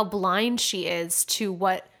how blind she is to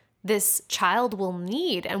what this child will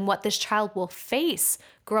need and what this child will face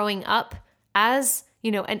growing up as,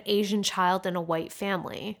 an Asian child in a white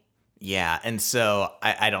family. Yeah, and so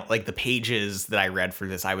I don't, like, the pages that I read for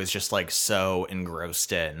this, I was just, like, so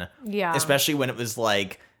engrossed in. Yeah. Especially when it was,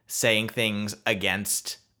 like, saying things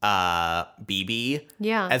against BB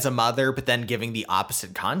as a mother, but then giving the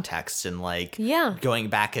opposite context and, like, going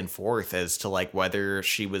back and forth as to, like, whether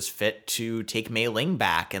she was fit to take Mei Ling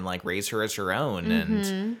back and, like, raise her as her own,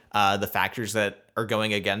 and the factors that are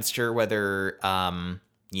going against her, whether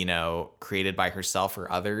created by herself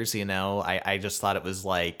or others. I just thought it was,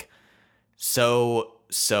 like,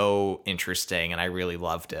 so interesting, and I really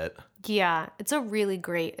loved it. Yeah, it's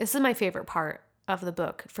this is my favorite part of the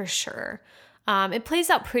book for sure. It plays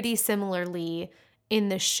out pretty similarly in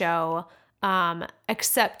the show,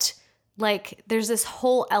 except, like, there's this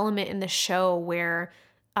whole element in the show where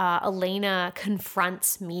Elena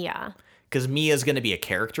confronts Mia. Because Mia's going to be a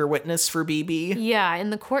character witness for BB. Yeah,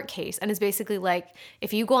 in the court case. And it's basically like,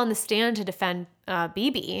 if you go on the stand to defend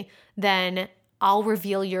BB, then I'll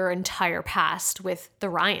reveal your entire past with the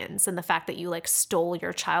Ryans and the fact that you, like, stole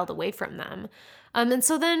your child away from them. And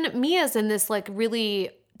so then Mia's in this, like,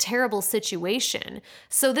 really terrible situation.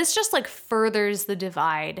 So this just, like, furthers the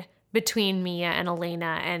divide between Mia and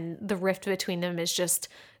Elena, and the rift between them is just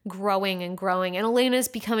growing and growing. And Elena's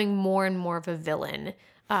becoming more and more of a villain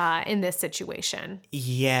in this situation.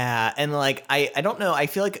 Yeah, and, like, I don't know, I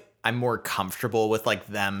feel like I'm more comfortable with, like,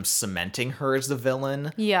 them cementing her as the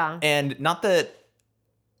villain. Yeah. And not that,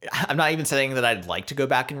 I'm not even saying that I'd like to go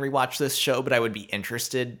back and rewatch this show, but I would be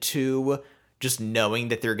interested to, just knowing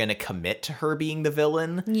that they're going to commit to her being the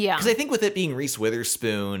villain. Yeah. Because I think with it being Reese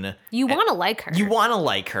Witherspoon, you want to like her. You want to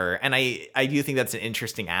like her. And I do think that's an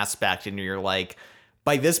interesting aspect. And you're like,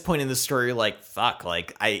 by this point in the story, like, fuck,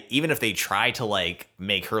 like, even if they try to, like,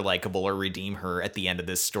 make her likable or redeem her at the end of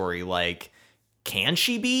this story, like, can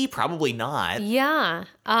she be? Probably not. Yeah.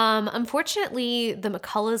 Unfortunately, the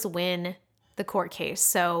McCulloughs win the court case.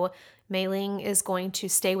 So Mei Ling is going to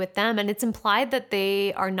stay with them. And it's implied that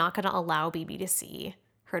they are not going to allow BB to see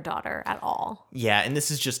her daughter at all. Yeah. And this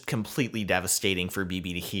is just completely devastating for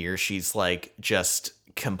BB to hear. She's, like, just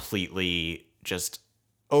completely just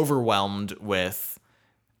overwhelmed with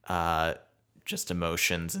just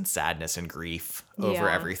emotions and sadness and grief over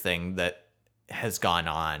everything that has gone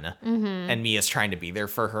on. And Mia's trying to be there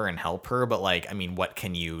for her and help her, but, like, I mean, what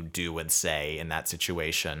can you do and say in that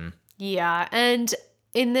situation? Yeah, and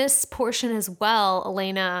in this portion as well,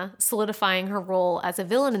 Elena, solidifying her role as a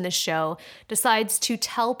villain in the show, decides to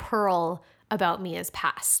tell Pearl about Mia's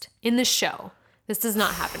past in the show. This does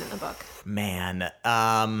not happen in the book. Man,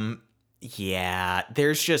 yeah,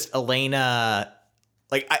 there's just Elena.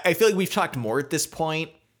 Like, I feel like we've talked more at this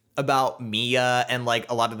point about Mia and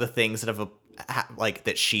like a lot of the things that have like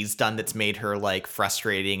that she's done that's made her like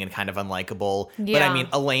frustrating and kind of unlikable. Yeah. But I mean,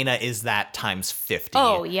 Elena is that times 50.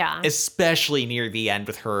 Oh, yeah. Especially near the end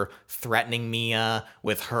with her threatening Mia,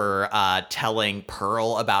 with her telling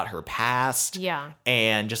Pearl about her past. Yeah.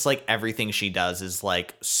 And just like everything she does is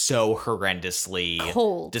like so horrendously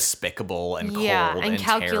cold, despicable and cold and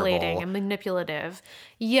calculating terrible. and manipulative.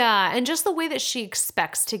 Yeah, and just the way that she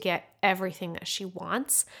expects to get everything that she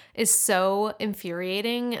wants is so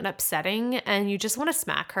infuriating and upsetting, and you just want to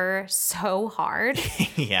smack her so hard.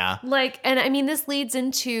 Yeah. Like, and I mean, this leads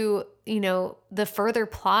into, you know, the further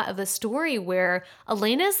plot of the story where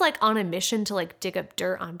Elena's like on a mission to like dig up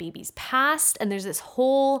dirt on BB's past, and there's this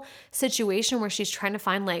whole situation where she's trying to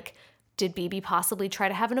find like, did BB possibly try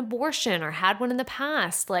to have an abortion or had one in the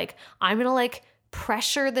past? Like, I'm gonna like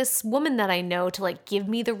pressure this woman that I know to like give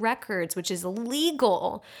me the records, which is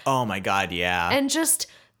illegal. Oh my God, yeah. And just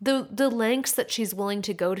the lengths that she's willing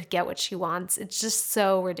to go to get what she wants. It's just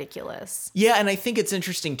so ridiculous. Yeah, and I think it's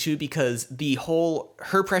interesting too because the whole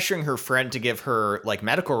her pressuring her friend to give her like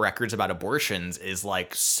medical records about abortions is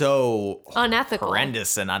like so Unethical.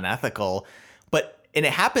 horrendous and unethical. And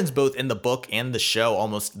it happens both in the book and the show,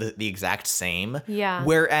 almost the exact same. Yeah.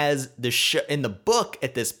 Whereas the show in the book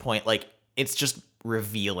at this point, like it's just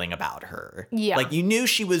revealing about her. Yeah. Like you knew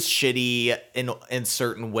she was shitty in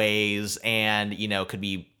certain ways, and you know could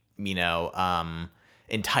be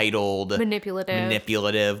entitled,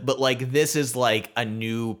 manipulative. But like this is like a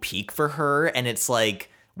new peak for her, and it's like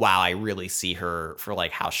wow, I really see her for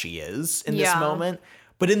like how she is in this moment.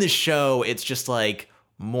 But in the show, it's just like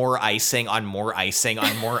more icing on more icing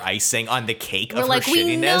on more icing on the cake of her shittiness.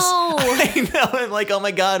 We know. I know. I'm like, oh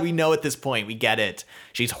my God, we know at this point. We get it.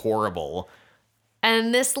 She's horrible.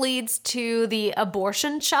 And this leads to the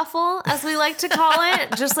abortion shuffle, as we like to call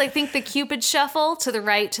it. Just like think the Cupid shuffle, to the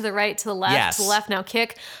right, to the right, to the left, yes. to the left, now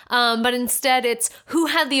kick. But instead it's who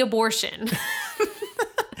had the abortion.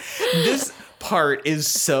 This part is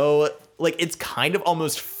so like, it's kind of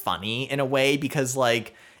almost funny in a way because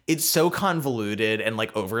like, it's so convoluted and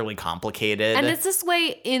like overly complicated. And it's this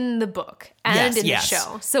way in the book and in the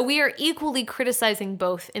show. So we are equally criticizing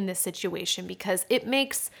both in this situation because it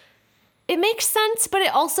makes sense, but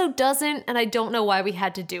it also doesn't. And I don't know why we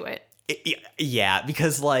had to do it. Yeah,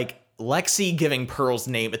 because like Lexi giving Pearl's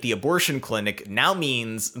name at the abortion clinic now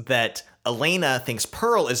means that Elena thinks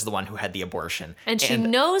Pearl is the one who had the abortion. And she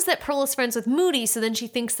knows that Pearl is friends with Moody, so then she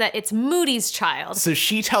thinks that it's Moody's child. So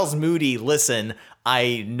she tells Moody, listen,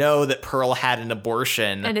 I know that Pearl had an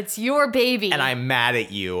abortion. And it's your baby. And I'm mad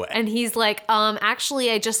at you. And he's like,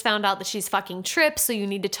 actually, I just found out that she's fucking Trip, so you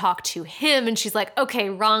need to talk to him. And she's like,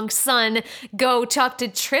 okay, wrong son. Go talk to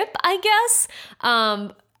Trip, I guess.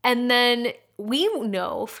 And then we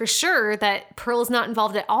know for sure that Pearl is not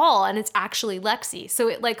involved at all, and it's actually Lexi. So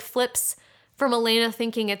it like flips from Elena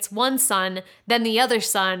thinking it's one son, then the other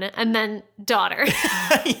son, and then daughter.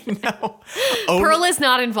 Pearl is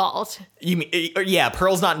not involved. You mean, yeah,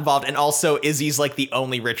 Pearl's not involved, and also Izzy's like the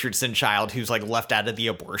only Richardson child who's like left out of the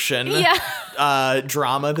abortion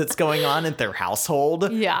drama that's going on at their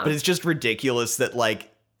household. Yeah. But it's just ridiculous that like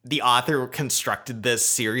the author constructed this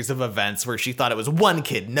series of events where she thought it was one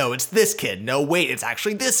kid. No, it's this kid. No, wait, it's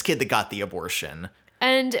actually this kid that got the abortion.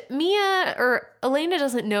 And Elena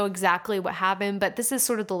doesn't know exactly what happened, but this is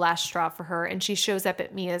sort of the last straw for her. And she shows up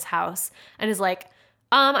at Mia's house and is like,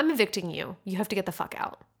 I'm evicting you. You have to get the fuck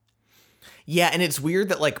out. Yeah, and it's weird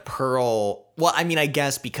that like Pearl, well, I mean, I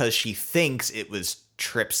guess because she thinks it was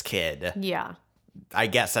Trip's kid. Yeah. I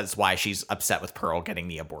guess that's why she's upset with Pearl getting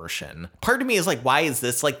the abortion. Part of me is like, why is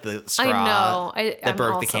this like the straw that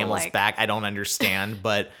broke the camel's back? I don't understand.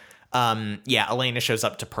 But yeah, Elena shows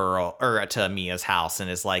up to Mia's house and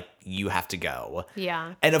is like, you have to go.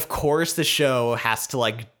 Yeah. And of course the show has to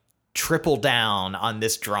like triple down on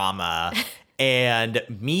this drama. And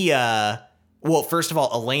Mia, well, first of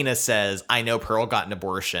all, Elena says, I know Pearl got an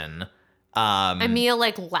abortion. And Mia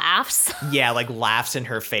like laughs. Yeah, like laughs in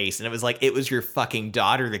her face. And it was like, it was your fucking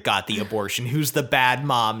daughter that got the abortion. Who's the bad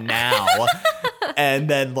mom now? And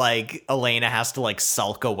then like Elena has to like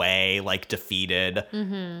sulk away, like defeated.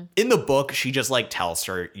 Mm-hmm. In the book, she just like tells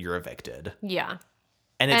her you're evicted. Yeah.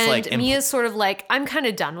 And it's like Mia's sort of like, I'm kind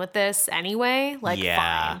of done with this anyway. Like,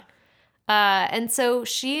 fine. And so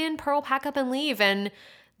she and Pearl pack up and leave. And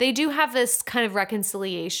they do have this kind of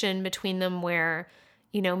reconciliation between them where,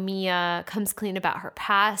 you know, Mia comes clean about her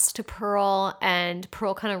past to Pearl, and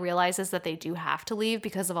Pearl kind of realizes that they do have to leave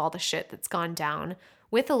because of all the shit that's gone down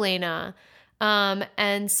with Elena.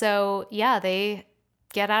 And so, yeah, they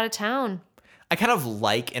get out of town. I kind of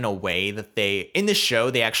like in a way that in the show,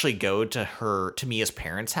 they actually go to Mia's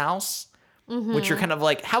parents' house, which you're kind of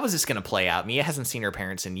like, how is this going to play out? Mia hasn't seen her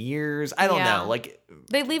parents in years. I don't know. Like,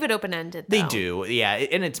 they leave it open-ended, though. They do. Yeah.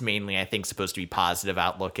 And it's mainly, I think, supposed to be positive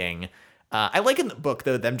outlooking. I like in the book,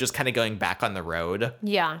 though, them just kind of going back on the road.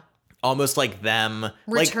 Yeah. Almost like them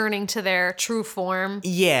returning to their true form.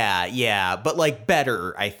 Yeah, but like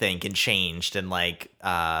better, I think, and changed, and like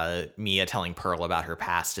Mia telling Pearl about her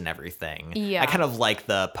past and everything. Yeah, I kind of like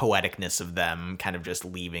the poeticness of them kind of just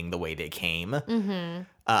leaving the way they came.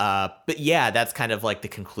 But yeah, that's kind of like the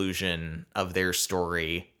conclusion of their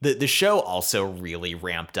story. The show also really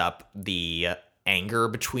ramped up the anger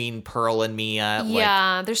between Pearl and Mia.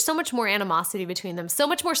 Yeah, there's so much more animosity between them. So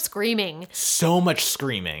much more screaming. So much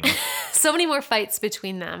screaming. So many more fights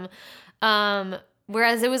between them.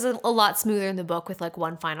 Whereas it was a lot smoother in the book with like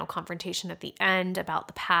one final confrontation at the end about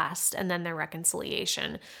the past and then their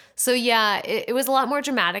reconciliation. So yeah, it was a lot more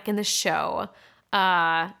dramatic in the show.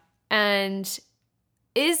 And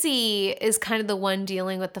Izzy is kind of the one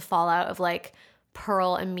dealing with the fallout of like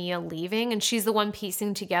Pearl and Mia leaving, and she's the one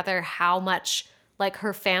piecing together how much like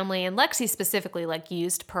her family and Lexi specifically like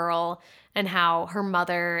used Pearl, and how her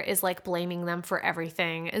mother is like blaming them for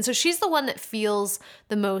everything. And so she's the one that feels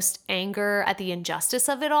the most anger at the injustice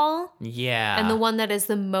of it all. Yeah. And the one that is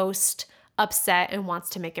the most upset and wants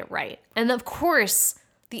to make it right. And of course,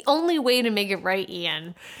 the only way to make it right,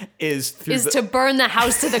 Ian, is to burn the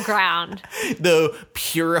house to the ground. The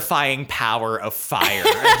purifying power of fire,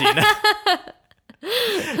 Adina.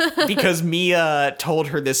 Because Mia told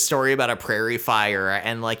her this story about a prairie fire,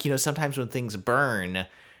 and like, you know, sometimes when things burn,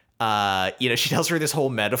 you know, she tells her this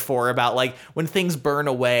whole metaphor about like when things burn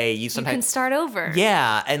away, you can start over.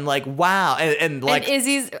 Yeah, and like wow, and like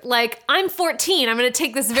Izzy's like, I'm 14. I'm gonna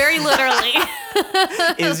take this very literally.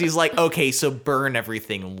 Izzy's like, okay, so burn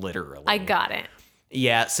everything literally. I got it.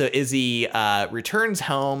 Yeah, so Izzy returns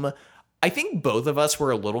home. I think both of us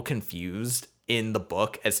were a little confused in the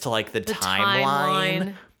book as to like the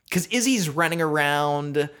timeline. Because Izzy's running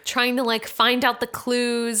around trying to like find out the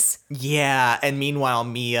clues. Yeah, and meanwhile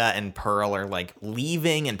Mia and Pearl are like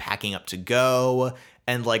leaving and packing up to go,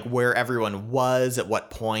 and like where everyone was at what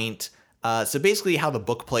point. So basically how the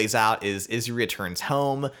book plays out is Izzy returns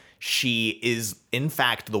home. She is in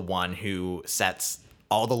fact the one who sets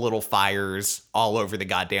all the little fires all over the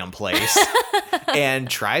goddamn place and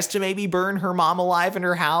tries to maybe burn her mom alive in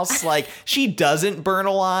her house. Like, she doesn't burn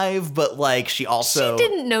alive, but like she also... She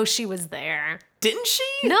didn't know she was there. Didn't she?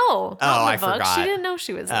 No. Oh, I book. forgot. She didn't know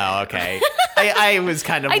she was there. Oh, okay. I was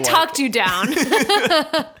kind of I talked you down.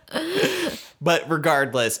 But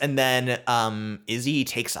regardless, and then Izzy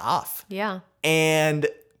takes off. Yeah. And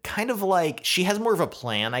kind of like, she has more of a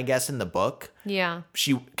plan, I guess, in the book. Yeah.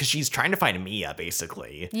 Because she's trying to find Mia,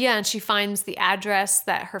 basically. Yeah, and she finds the address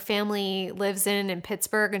that her family lives in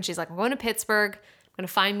Pittsburgh, and she's like, I'm going to Pittsburgh. I'm going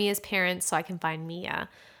to find Mia's parents so I can find Mia.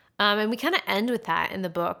 And we kind of end with that in the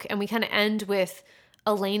book, and we kind of end with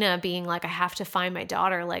Elena being like, I have to find my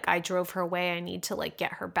daughter. Like, I drove her away. I need to, like,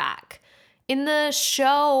 get her back. In the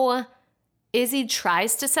show, Izzy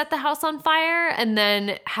tries to set the house on fire and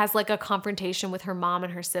then has like a confrontation with her mom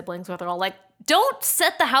and her siblings where they're all like, don't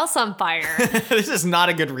set the house on fire. This is not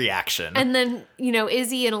a good reaction. And then, you know,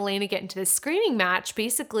 Izzy and Elena get into this screaming match,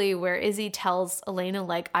 basically where Izzy tells Elena,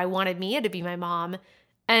 like, I wanted Mia to be my mom.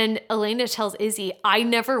 And Elena tells Izzy, I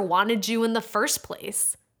never wanted you in the first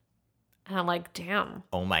place. And I'm like, damn.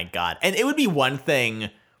 Oh my God. And it would be one thing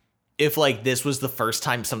if like this was the first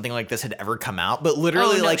time something like this had ever come out, but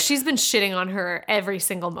literally like she's been shitting on her every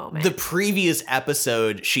single moment. The previous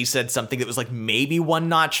episode, she said something that was like maybe one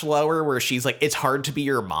notch lower, where she's like, it's hard to be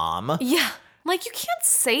your mom. Yeah. Like, you can't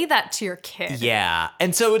say that to your kid. Yeah.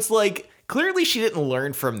 And so it's like, clearly she didn't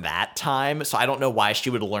learn from that time. So I don't know why she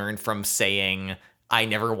would learn from saying, I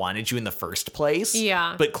never wanted you in the first place.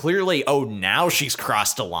 Yeah. But clearly, oh, now she's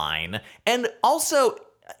crossed a line. And also,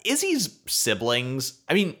 Izzy's siblings,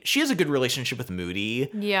 I mean, she has a good relationship with Moody.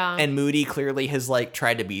 Yeah. And Moody clearly has like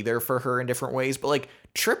tried to be there for her in different ways. But like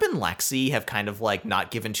Trip and Lexi have kind of like not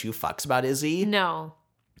given two fucks about Izzy. No.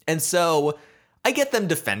 And so I get them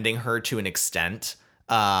defending her to an extent.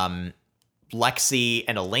 Lexi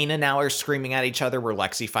and Elena now are screaming at each other, where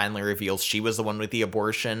Lexi finally reveals she was the one with the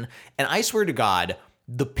abortion. And I swear to God,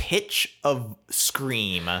 the pitch of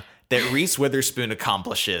scream that Reese Witherspoon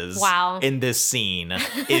accomplishes in this scene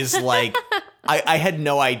is like, I had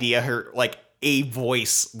no idea her, like, a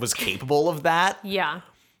voice was capable of that. Yeah.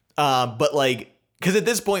 But like, Because at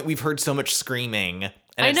this point, we've heard so much screaming. And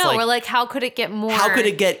I it's know. like, We're like, how could it get more? how could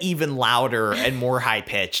it get even louder and more high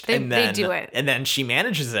pitched? They do it. And then she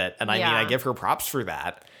manages it. And I mean, Yeah. I give her props for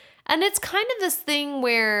that. And it's kind of this thing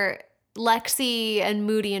where Lexi and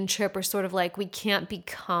Moody and Trip are sort of like, we can't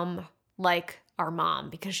become like our mom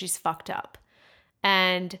because she's fucked up.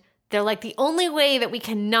 And they're like, the only way that we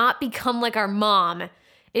cannot become like our mom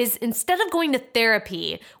is instead of going to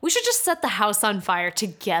therapy, we should just set the house on fire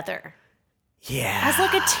together. Yeah. As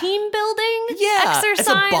like a team building exercise. As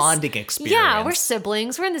a bonding experience. Yeah, we're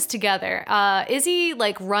siblings. We're in this together. Izzy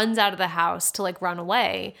like runs out of the house to like run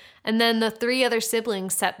away. And then the 3 other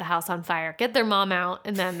siblings set the house on fire, get their mom out,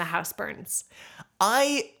 and then the house burns.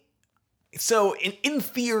 So in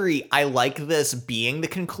theory, I like this being the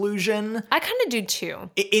conclusion. I kind of do too.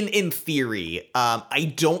 In theory,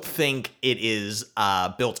 I don't think it is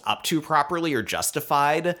built up to properly or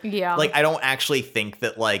justified. Yeah. Like, I don't actually think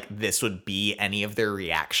that, like, this would be any of their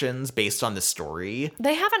reactions based on the story.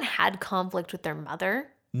 They haven't had conflict with their mother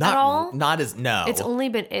at all. No. It's only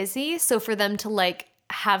been Izzy. So for them to like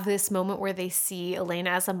have this moment where they see Elena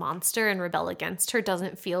as a monster and rebel against her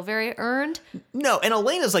doesn't feel very earned. No, and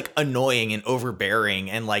Elena's, like, annoying and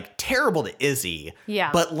overbearing and, like, terrible to Izzy.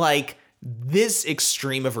 Yeah. But, like, this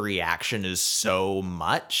extreme of a reaction is so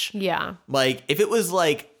much. Yeah. Like, if it was,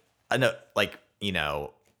 like,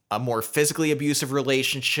 a more physically abusive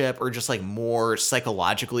relationship or just, like, more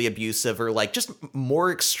psychologically abusive or, like, just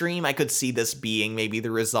more extreme, I could see this being maybe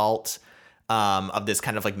the result of this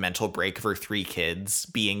kind of, like, mental break for 3 kids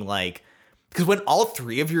being, like... Because when all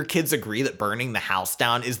 3 of your kids agree that burning the house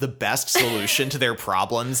down is the best solution to their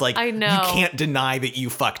problems, like, I know. you can't deny that you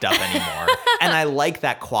fucked up anymore. And I like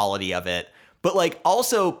that quality of it. But, like,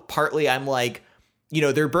 also partly I'm like, you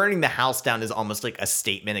know, they're burning the house down is almost like a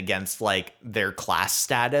statement against, like, their class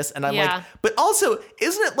status. And I'm like, but also,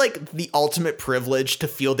 isn't it, like, the ultimate privilege to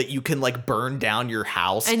feel that you can, like, burn down your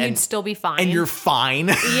house And you'd still be fine. and you're fine?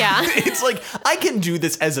 Yeah. It's like, I can do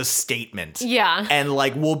this as a statement. Yeah. And,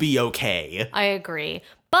 like, we'll be okay. I agree.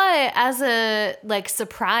 But as a like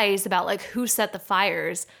surprise about like who set the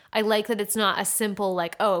fires, I like that it's not a simple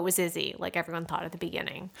like, oh, it was Izzy, like everyone thought at the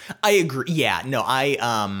beginning. I agree. Yeah, no,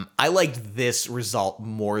 I liked this result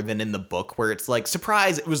more than in the book where it's like,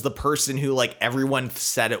 surprise, it was the person who like everyone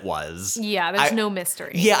said it was. Yeah, there's no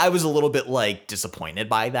mystery. Yeah, I was a little bit like disappointed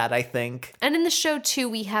by that, I think. And in the show too,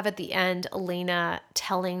 we have at the end Elena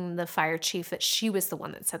telling the fire chief that she was the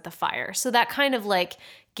one that set the fire. So that kind of like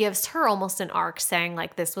gives her almost an arc saying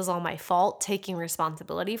like, this was all my fault, taking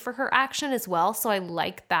responsibility for her action as well. So I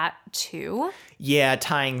like that too. Yeah,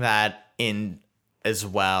 tying that in as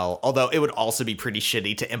well. Although it would also be pretty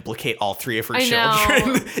shitty to implicate all 3 of her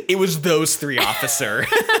children. It was those 3 officer.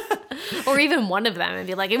 Or even one of them and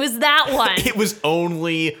be like, it was that one. It was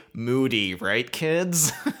only Moody, right,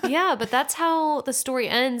 kids? Yeah, but that's how the story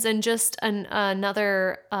ends. And just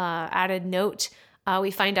another added note,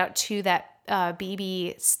 we find out too that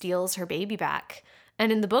BB steals her baby back.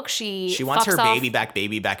 And in the book, she wants her off. baby back.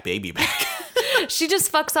 She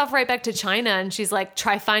just fucks off right back to China and she's like,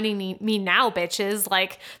 try finding me now, bitches.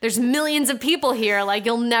 Like, there's millions of people here. Like,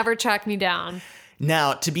 you'll never track me down.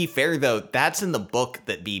 Now, to be fair, though, that's in the book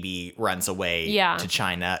that BB runs away to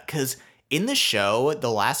China. Because in the show, the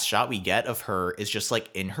last shot we get of her is just like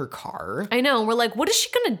in her car. I know. We're like, what is she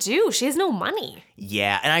going to do? She has no money.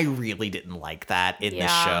 Yeah. And I really didn't like that in the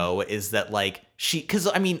show is that like because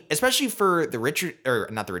I mean, especially for the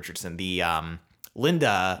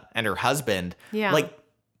Linda and her husband. Yeah. Like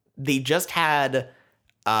they just had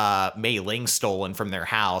Mei Ling stolen from their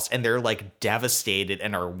house and they're like devastated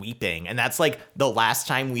and are weeping. And that's like the last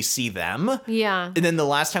time we see them. Yeah. And then the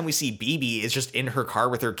last time we see BB is just in her car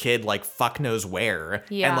with her kid, like fuck knows where.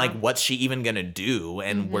 Yeah. And like, what's she even gonna do?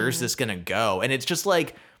 And where's this gonna go? And it's just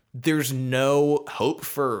like, there's no hope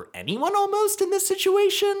for anyone almost in this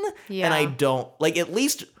situation. Yeah. And I don't like, at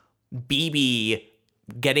least BB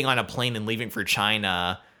getting on a plane and leaving for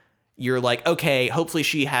China, you're like, okay, hopefully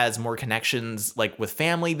she has more connections like with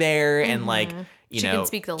family there and like, she can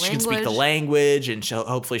speak the language and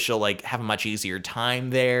hopefully she'll like have a much easier time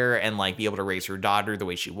there and like be able to raise her daughter the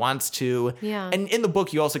way she wants to. Yeah. And in the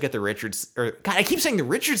book, you also get the God, I keep saying the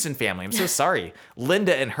Richardson family. I'm so sorry.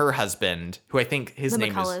 Linda and her husband, who I think his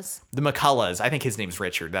name is the McCulloughs. I think his name's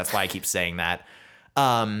Richard. That's why I keep saying that.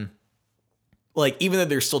 Like, even though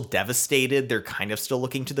they're still devastated, they're kind of still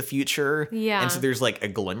looking to the future. Yeah. And so there's, like, a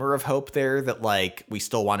glimmer of hope there that, like, we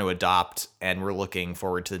still want to adopt and we're looking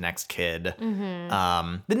forward to the next kid.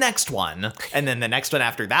 The next one. And then the next one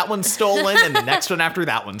after that one's stolen and the next one after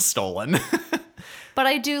that one's stolen. But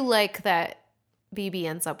I do like that BB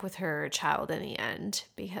ends up with her child in the end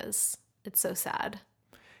because It's so sad.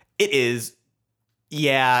 It is.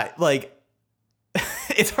 Yeah, like,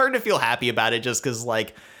 it's hard to feel happy about it just because,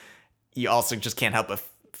 like, you also just can't help but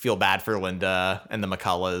feel bad for Linda and the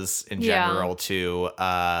McCulloughs in general, too.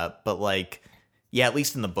 But, like, yeah, at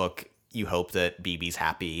least in the book, you hope that BB's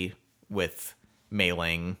happy with Mei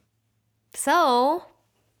Ling. So,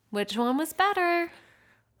 which one was better?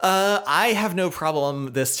 I have no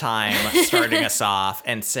problem this time starting us off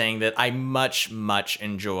and saying that I much, much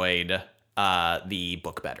enjoyed the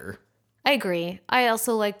book better. I agree. I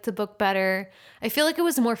also liked the book better. I feel like it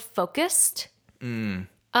was more focused. And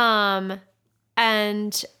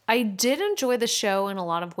I did enjoy the show in a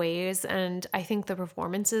lot of ways, and I think the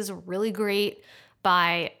performances were really great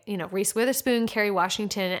by, Reese Witherspoon, Kerry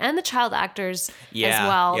Washington, and the child actors as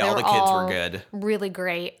well. Yeah, all the kids were good. Really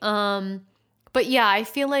great. But yeah, I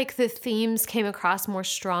feel like the themes came across more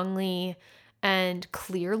strongly and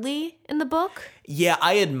clearly in the book. Yeah,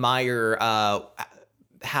 I admire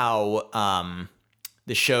how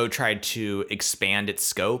the show tried to expand its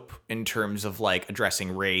scope in terms of like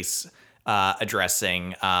addressing race,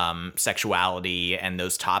 addressing sexuality and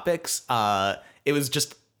those topics. It was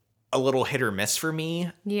just a little hit or miss for me.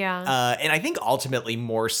 Yeah. And I think ultimately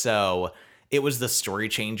more so it was the story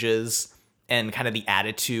changes and kind of the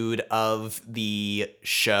attitude of the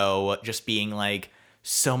show just being like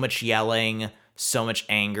so much yelling, so much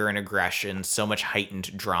anger and aggression, so much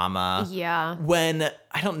heightened drama. Yeah. When,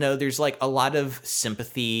 I don't know, there's like a lot of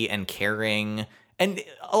sympathy and caring, and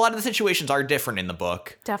a lot of the situations are different in the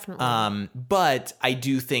book. Definitely. But I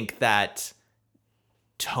do think that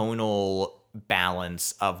tonal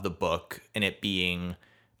balance of the book and it being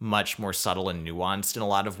much more subtle and nuanced in a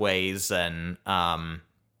lot of ways and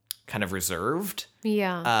kind of reserved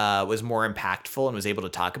was more impactful and was able to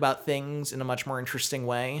talk about things in a much more interesting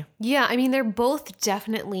way. Yeah, I mean, they're both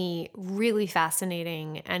definitely really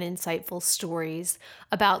fascinating and insightful stories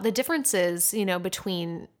about the differences,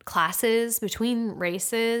 between classes, between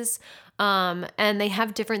races, and they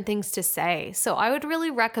have different things to say. So I would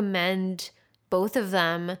really recommend both of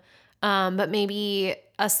them, but maybe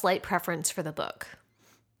a slight preference for the book.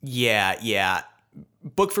 Yeah.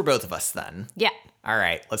 Book for both of us then. Yeah. All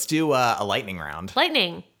right, let's do a lightning round.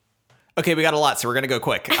 Lightning. Okay, we got a lot, so we're going to go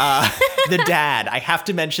quick. The dad, I have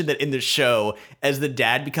to mention that in the show, as the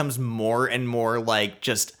dad becomes more and more like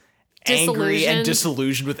just angry and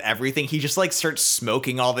disillusioned with everything, he just like starts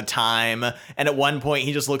smoking all the time. And at one point,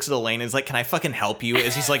 he just looks at Elaine and is like, "Can I fucking help you?"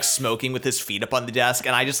 As he's like smoking with his feet up on the desk.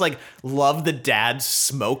 And I just like love the dad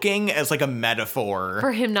smoking as like a metaphor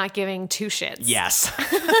for him not giving two shits. Yes.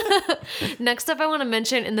 Next up, I want to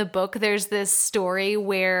mention in the book, there's this story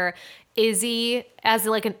where Izzy, as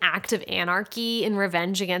like an act of anarchy in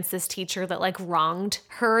revenge against this teacher that like wronged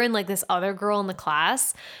her and like this other girl in the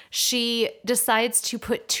class, she decides to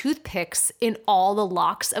put toothpicks in all the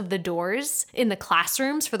locks of the doors in the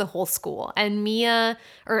classrooms for the whole school. And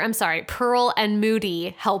Pearl and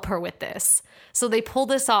Moody help her with this. So they pull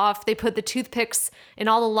this off, they put the toothpicks in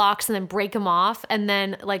all the locks and then break them off. And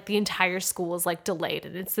then like the entire school is like delayed.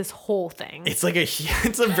 And it's this whole thing. It's like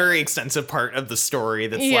it's a very extensive part of the story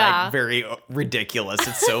that's like very ridiculous.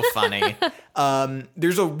 It's so funny.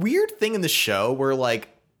 There's a weird thing in the show where like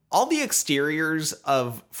all the exteriors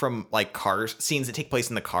from like cars, scenes that take place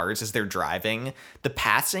in the cars as they're driving, the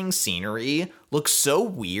passing scenery looks so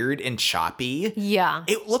weird and choppy. Yeah.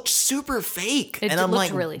 It looked super fake. And I'm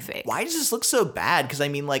like, really fake. Why does this look so bad? Because I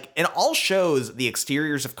mean, like in all shows, the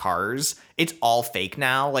exteriors of cars, it's all fake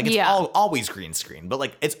now. Like it's always green screen, but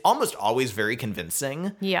like it's almost always very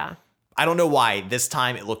convincing. Yeah. I don't know why. This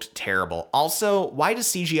time it looked terrible. Also, why does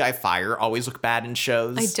CGI fire always look bad in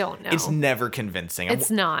shows? I don't know. It's never convincing.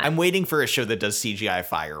 It's not. I'm waiting for a show that does CGI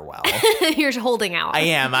fire well. You're holding out. I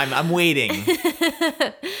am. I'm waiting.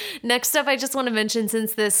 Next up, I just want to mention,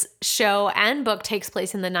 since this show and book takes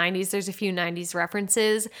place in the 90s, there's a few 90s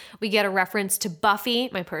references. We get a reference to Buffy,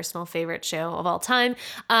 my personal favorite show of all time.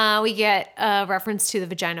 We get a reference to the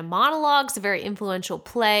Vagina Monologues, a very influential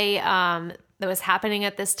play that was happening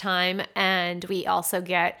at this time. And we also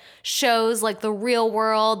get shows like The Real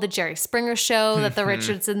World, the Jerry Springer Show that the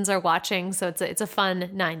Richardsons are watching. So it's a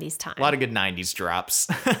fun 90s time. A lot of good 90s drops.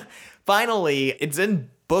 Finally, it's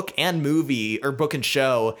in book and movie, or book and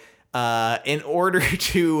show, in order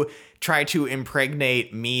to try to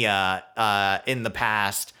impregnate Mia in the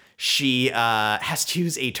past, she has to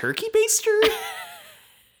use a turkey baster.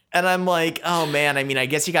 And I'm like, oh man, I mean, I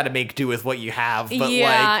guess you got to make do with what you have. But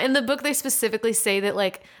yeah, in the book, they specifically say that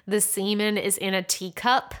like the semen is in a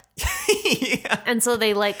teacup. Yeah. And so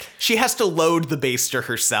they like... She has to load the baster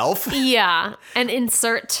herself. Yeah, and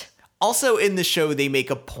insert. Also in the show, they make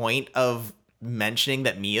a point of mentioning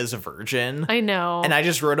that Mia's a virgin. I know. And I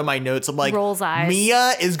just wrote in my notes, I'm like, Rolls eyes.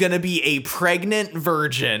 Mia is going to be a pregnant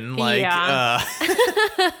virgin. Like, Yeah.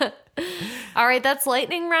 All right, that's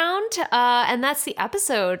lightning round. And that's the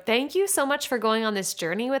episode. Thank you so much for going on this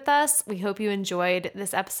journey with us. We hope you enjoyed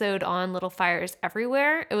this episode on Little Fires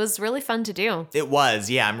Everywhere. It was really fun to do. It was.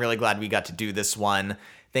 Yeah, I'm really glad we got to do this one.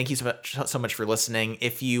 Thank you so much for listening.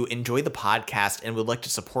 If you enjoy the podcast and would like to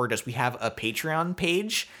support us, we have a Patreon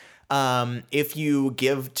page. If you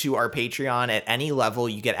give to our Patreon at any level,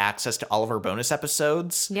 you get access to all of our bonus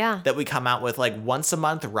episodes that we come out with like once a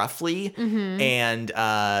month, roughly. And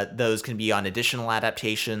those can be on additional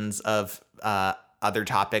adaptations of other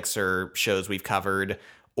topics or shows we've covered,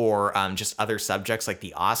 or just other subjects like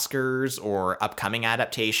the Oscars or upcoming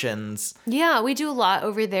adaptations. Yeah, we do a lot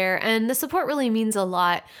over there, and the support really means a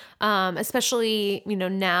lot. Especially,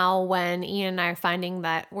 now when Ian and I are finding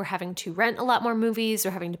that we're having to rent a lot more movies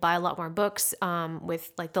or having to buy a lot more books,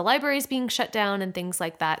 with like the libraries being shut down and things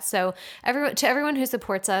like that. So to everyone who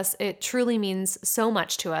supports us, it truly means so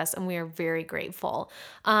much to us, and we are very grateful.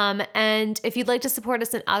 And if you'd like to support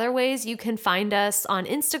us in other ways, you can find us on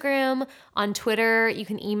Instagram, on Twitter. You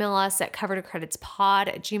can email us at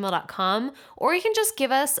covertocreditspod@gmail.com, or you can just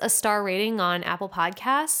give us a star rating on Apple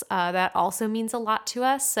Podcasts. That also means a lot to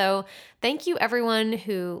us. So thank you everyone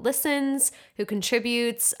who listens, who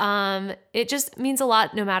contributes. It just means a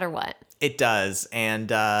lot no matter what. It does. And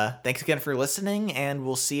thanks again for listening, and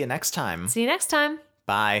we'll see you next time. See you next time.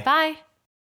 Bye. Bye.